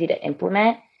follow, easy to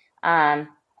implement. And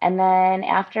then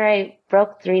after I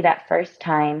broke through that first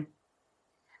time,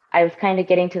 I was kind of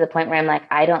getting to the point where I'm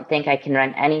like, I don't think I can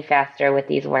run any faster with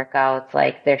these workouts.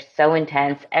 Like they're so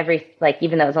intense.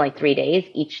 Even though it was only 3 days,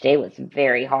 each day was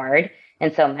very hard.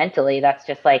 And so mentally, that's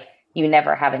just like, you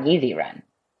never have an easy run.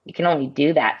 You can only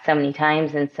do that so many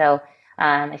times. And so,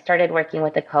 I started working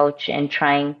with a coach and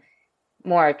trying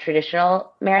more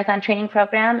traditional marathon training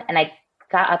program. And I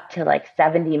got up to like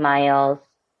 70 miles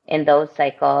in those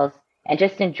cycles and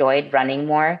just enjoyed running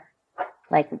more,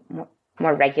 like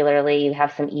more regularly. You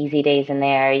have some easy days in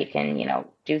there. You can,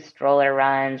 do stroller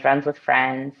runs with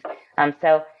friends.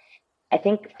 So I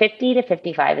think 50 to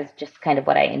 55 is just kind of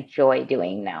what I enjoy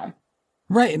doing now.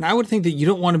 Right. And I would think that you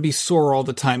don't want to be sore all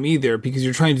the time either, because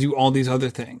you're trying to do all these other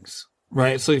things,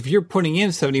 right? So if you're putting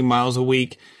in 70 miles a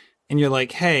week and you're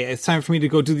like, hey, it's time for me to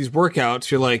go do these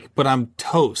workouts, you're like, but I'm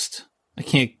toast. I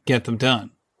can't get them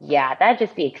done. Yeah, that'd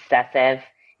just be excessive.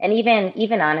 And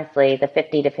even honestly, the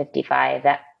 50 to 55,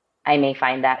 that I may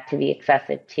find that to be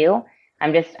excessive too.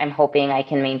 I'm hoping I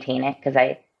can maintain it, because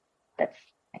I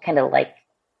kind of like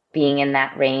being in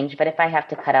that range. But if I have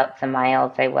to cut out some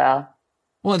miles, I will.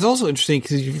 Well, it's also interesting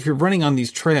because if you're running on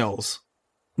these trails,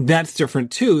 that's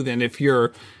different too than if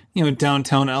you're,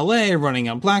 downtown LA running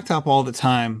on blacktop all the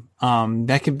time.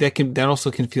 That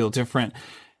also can feel different.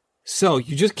 So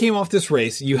you just came off this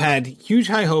race. You had huge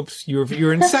high hopes. You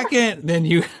were in second. Then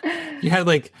you had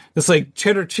like this like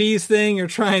cheddar cheese thing you're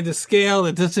trying to scale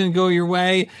that doesn't go your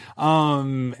way.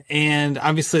 And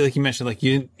obviously, like you mentioned, like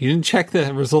you didn't check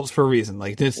the results for a reason.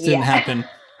 Like this didn't happen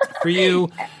for you,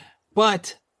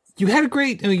 but you had a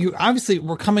great, you obviously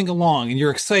were coming along and you're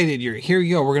excited. Here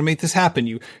you go. We're going to make this happen.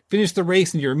 You finish the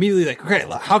race and you're immediately like, okay,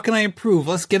 how can I improve?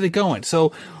 Let's get it going.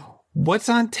 So what's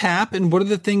on tap, and what are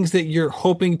the things that you're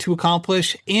hoping to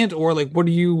accomplish, and, or like, what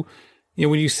do you,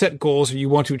 when you set goals or you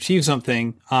want to achieve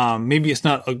something, maybe it's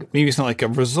not like a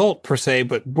result per se,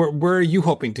 but where are you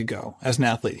hoping to go as an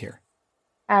athlete here?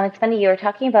 It's funny. You were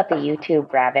talking about the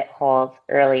YouTube rabbit holes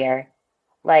earlier.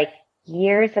 Like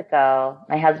years ago,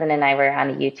 my husband and I were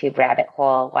on a YouTube rabbit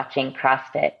hole watching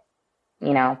CrossFit,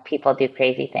 people do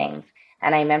crazy things.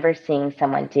 And I remember seeing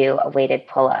someone do a weighted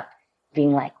pull-up,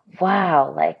 being like,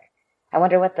 wow, like, I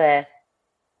wonder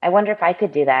if I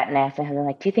could do that. And I asked my husband,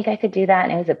 like, do you think I could do that?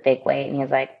 And it was a big weight. And he was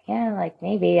like, yeah, like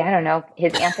maybe, I don't know.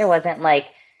 His answer wasn't like,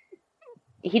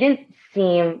 he didn't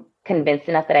seem convinced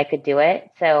enough that I could do it.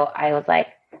 So I was like,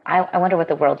 I wonder what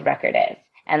the world record is.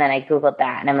 And then I Googled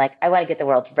that and I'm like, I want to get the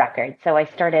world record. So I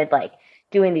started like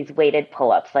doing these weighted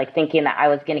pull-ups, like thinking that I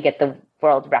was going to get the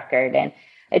world record. And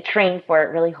I trained for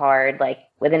it really hard. Like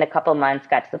within a couple months,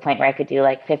 got to the point where I could do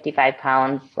like 55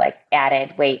 pounds, like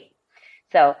added weight.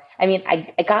 So, I mean,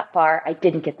 I got far. I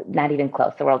didn't get, not even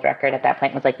close. The world record at that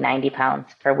point was like 90 pounds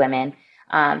for women.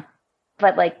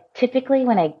 But like typically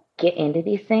when I get into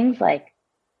these things, like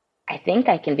I think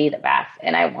I can be the best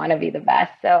and I want to be the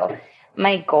best. So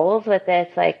my goals with this,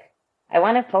 like I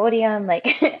want a podium, like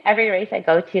every race I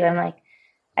go to, I'm like,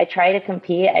 I try to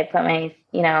compete. I put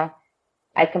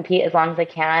I compete as long as I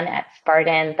can at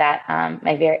Spartan. That,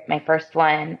 my first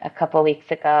one a couple weeks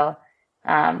ago,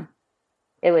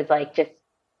 it was like just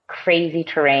crazy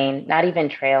terrain, not even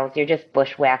trails. You're just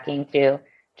bushwhacking through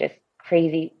just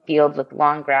crazy fields with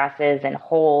long grasses and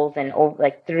holes and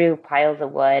like through piles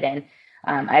of wood. And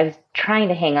I was trying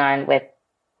to hang on with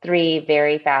three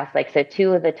very fast, like, so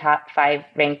two of the top five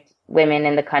ranked women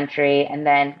in the country. And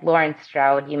then Lauren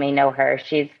Stroud, you may know her.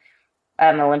 She's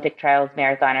an Olympic trials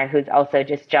marathoner who's also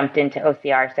just jumped into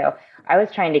OCR. So I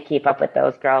was trying to keep up with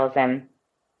those girls, and,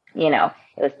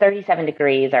 it was 37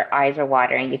 degrees. Our eyes are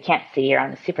watering. You can't see. You're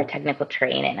on a super technical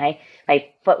terrain. And my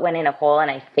foot went in a hole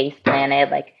and I face planted,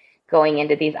 like, going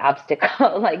into these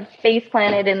obstacles, like face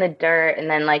planted in the dirt, and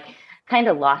then like kind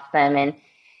of lost them. And,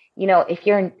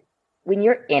 when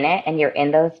you're in it and you're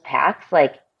in those packs,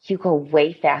 like, you go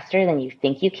way faster than you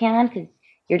think you can because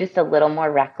you're just a little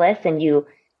more reckless, and you're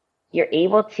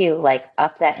able to like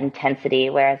up that intensity.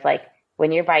 Whereas like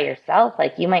when you're by yourself,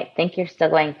 like, you might think you're still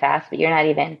going fast, but you're not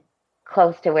even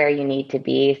close to where you need to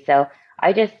be. So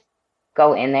I just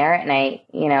go in there and I,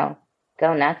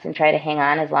 go nuts and try to hang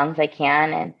on as long as I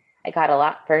can. And I got a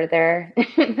lot further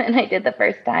than I did the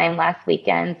first time last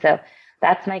weekend. So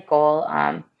that's my goal.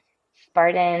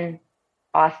 Spartan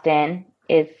Austin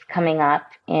is coming up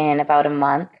in about a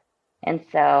month. And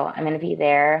so I'm going to be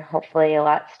there, hopefully a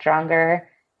lot stronger,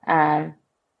 and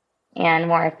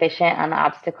more efficient on the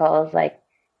obstacles. Like,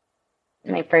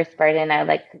 my first Spartan, I would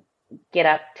like get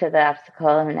up to the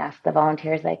obstacle and ask the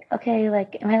volunteers, like, okay,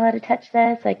 like, am I allowed to touch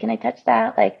this? Like, can I touch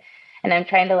that? Like, and I'm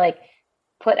trying to like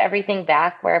put everything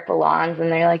back where it belongs.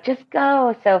 And they're like, just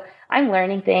go. So I'm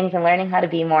learning things and learning how to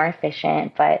be more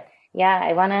efficient. But yeah,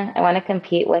 I want to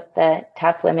compete with the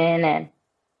top women and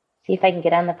see if I can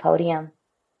get on the podium.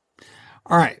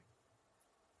 All right.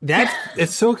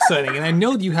 It's so exciting. And I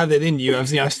know you have that in you.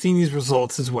 I've seen these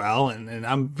results as well. And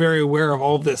I'm very aware of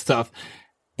all of this stuff.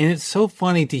 And it's so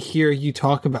funny to hear you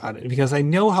talk about it because I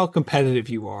know how competitive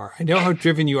you are. I know how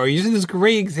driven you are. You're using this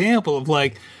great example of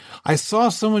like, I saw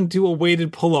someone do a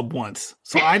weighted pull-up once.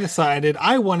 So I decided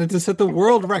I wanted to set the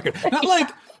world record. Not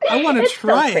like I want to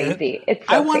try it.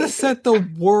 I want to set the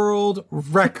world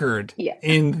record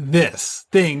in this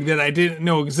thing that I didn't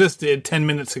know existed 10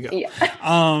 minutes ago.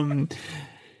 Yeah.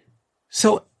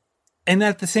 So, and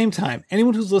at the same time,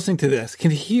 anyone who's listening to this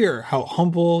can hear how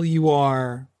humble you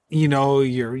are. You're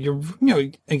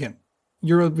again,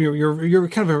 you're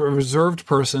kind of a reserved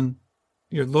person.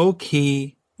 You're low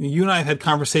key. You and I have had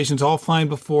conversations offline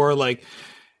before. Like,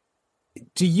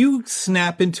 do you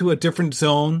snap into a different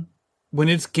zone when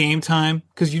it's game time?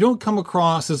 Because you don't come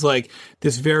across as like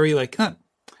this very like, not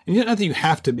that you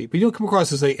have to be, but you don't come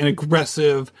across as like an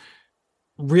aggressive,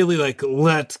 really like,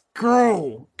 let's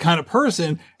go kind of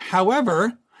person.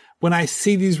 However, when I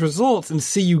see these results and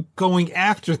see you going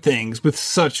after things with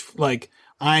such like,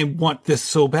 I want this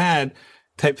so bad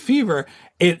type fever,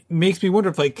 it makes me wonder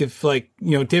if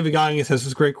David Goggins has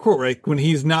this great quote, right? When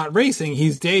he's not racing,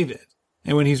 he's David.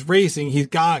 And when he's racing, he's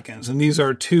Goggins. And these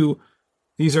are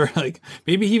like,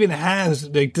 maybe he even has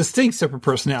like distinct separate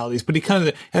personalities, but he kind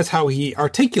of, that's how he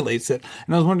articulates it.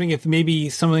 And I was wondering if maybe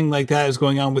something like that is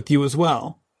going on with you as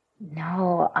well.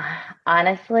 No,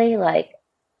 honestly, like,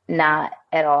 not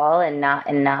at all, and not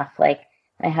enough. Like,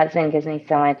 my husband gives me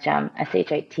so much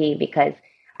shit because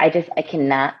I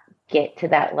cannot get to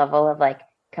that level of like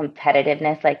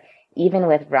competitiveness. Like, even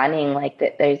with running, like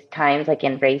there's times like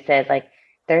in races, like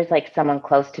there's like someone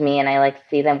close to me and I like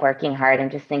see them working hard.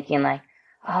 I'm just thinking like,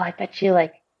 oh, I bet you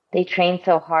like they train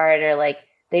so hard, or like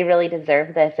they really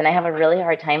deserve this. And I have a really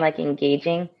hard time like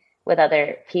engaging with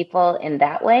other people in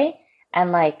that way.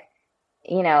 And like,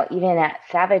 even at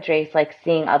Savage Race, like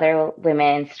seeing other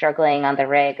women struggling on the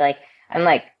rig, like I'm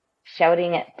like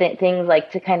shouting at things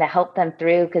like to kind of help them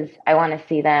through, because I want to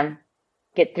see them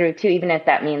get through too, even if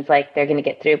that means like they're going to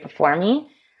get through before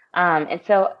me. And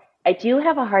so I do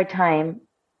have a hard time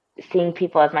seeing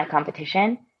people as my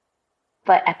competition,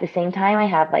 but at the same time, I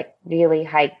have like really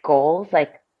high goals.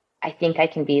 Like, I think I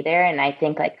can be there, and I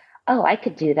think like, oh, I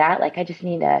could do that. Like, I just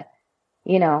need to,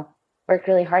 work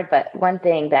really hard. But one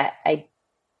thing that I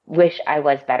wish I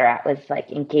was better at was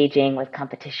like engaging with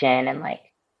competition and like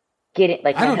getting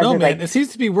like, I don't know, man. Like, it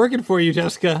seems to be working for you,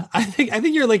 Jessica. I think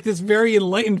you're like this very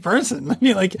enlightened person. I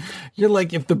mean, like, you're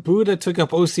like if the Buddha took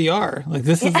up OCR, like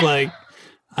this is like,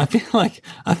 I feel like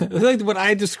what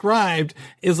I described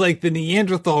is like the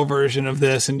Neanderthal version of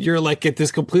this, and you're like at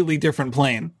this completely different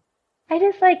plane. I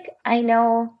just like, I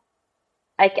know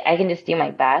I can just do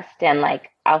my best, and like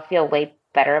I'll feel way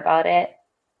better about it.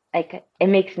 Like, it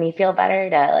makes me feel better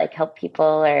to like help people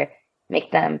or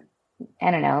make them,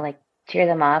 I don't know, like cheer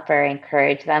them up or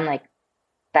encourage them. Like,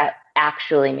 that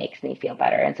actually makes me feel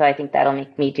better. And so I think that'll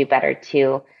make me do better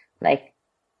too. Like,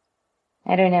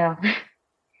 I don't know.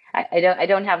 I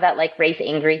don't have that like race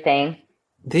angry thing.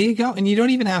 There you go. And you don't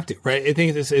even have to, right? I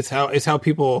think it's how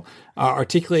people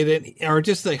articulate it, or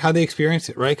just like how they experience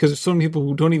it, right? Because there's so many people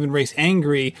who don't even race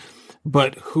angry,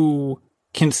 but who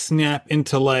can snap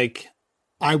into like,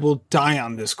 I will die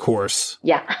on this course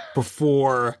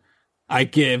before I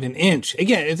give an inch.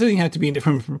 Again, it doesn't have to be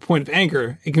from a point of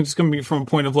anger. It can just come be from a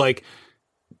point of like,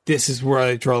 this is where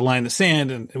I draw a line in the sand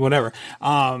and whatever.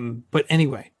 But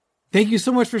anyway, thank you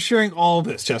so much for sharing all of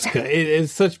this, Jessica.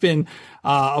 It's been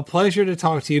a pleasure to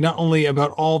talk to you, not only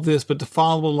about all of this, but to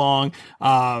follow along.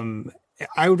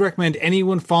 I would recommend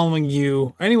anyone following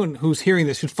you, anyone who's hearing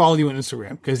this should follow you on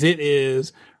Instagram, because it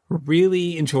is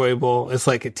really enjoyable. It's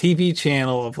like a TV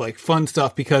channel of like fun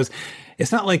stuff, because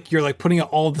it's not like you're like putting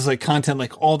out all this like content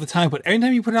like all the time, but every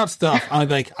time you put out stuff, I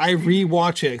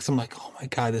rewatch it because I'm like, oh my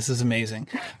God, this is amazing.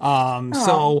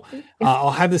 So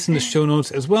I'll have this in the show notes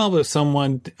as well. But if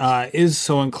someone is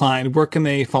so inclined, where can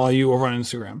they follow you over on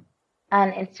Instagram?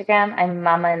 On Instagram, I'm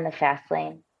Mama in the Fast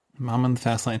Lane. Mama in the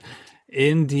Fast Lane.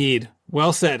 Indeed.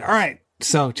 Well said. All right.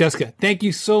 So, Jessica, thank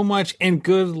you so much, and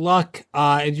good luck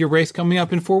at your race coming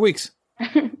up in 4 weeks.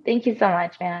 Thank you so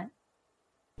much, Matt.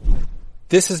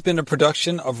 This has been a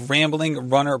production of Rambling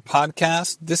Runner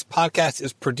Podcast. This podcast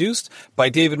is produced by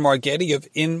David Margetti of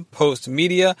In Post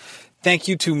Media. Thank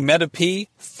you to Meta P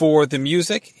for the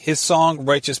music. His song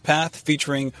Righteous Path,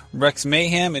 featuring Rex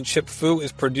Mayhem and Chip Fu,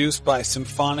 is produced by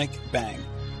Symphonic Bang.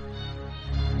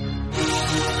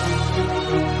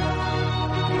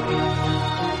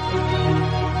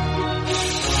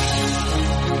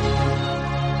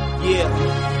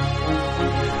 Yeah.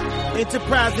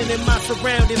 Enterprising in my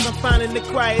surroundings, I'm finding the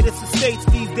quietest estates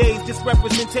these days. Just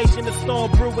representation of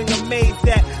storm brewing, amazed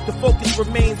that the focus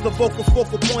remains the focal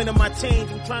point of my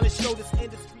change. I'm trying to show this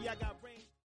industry I got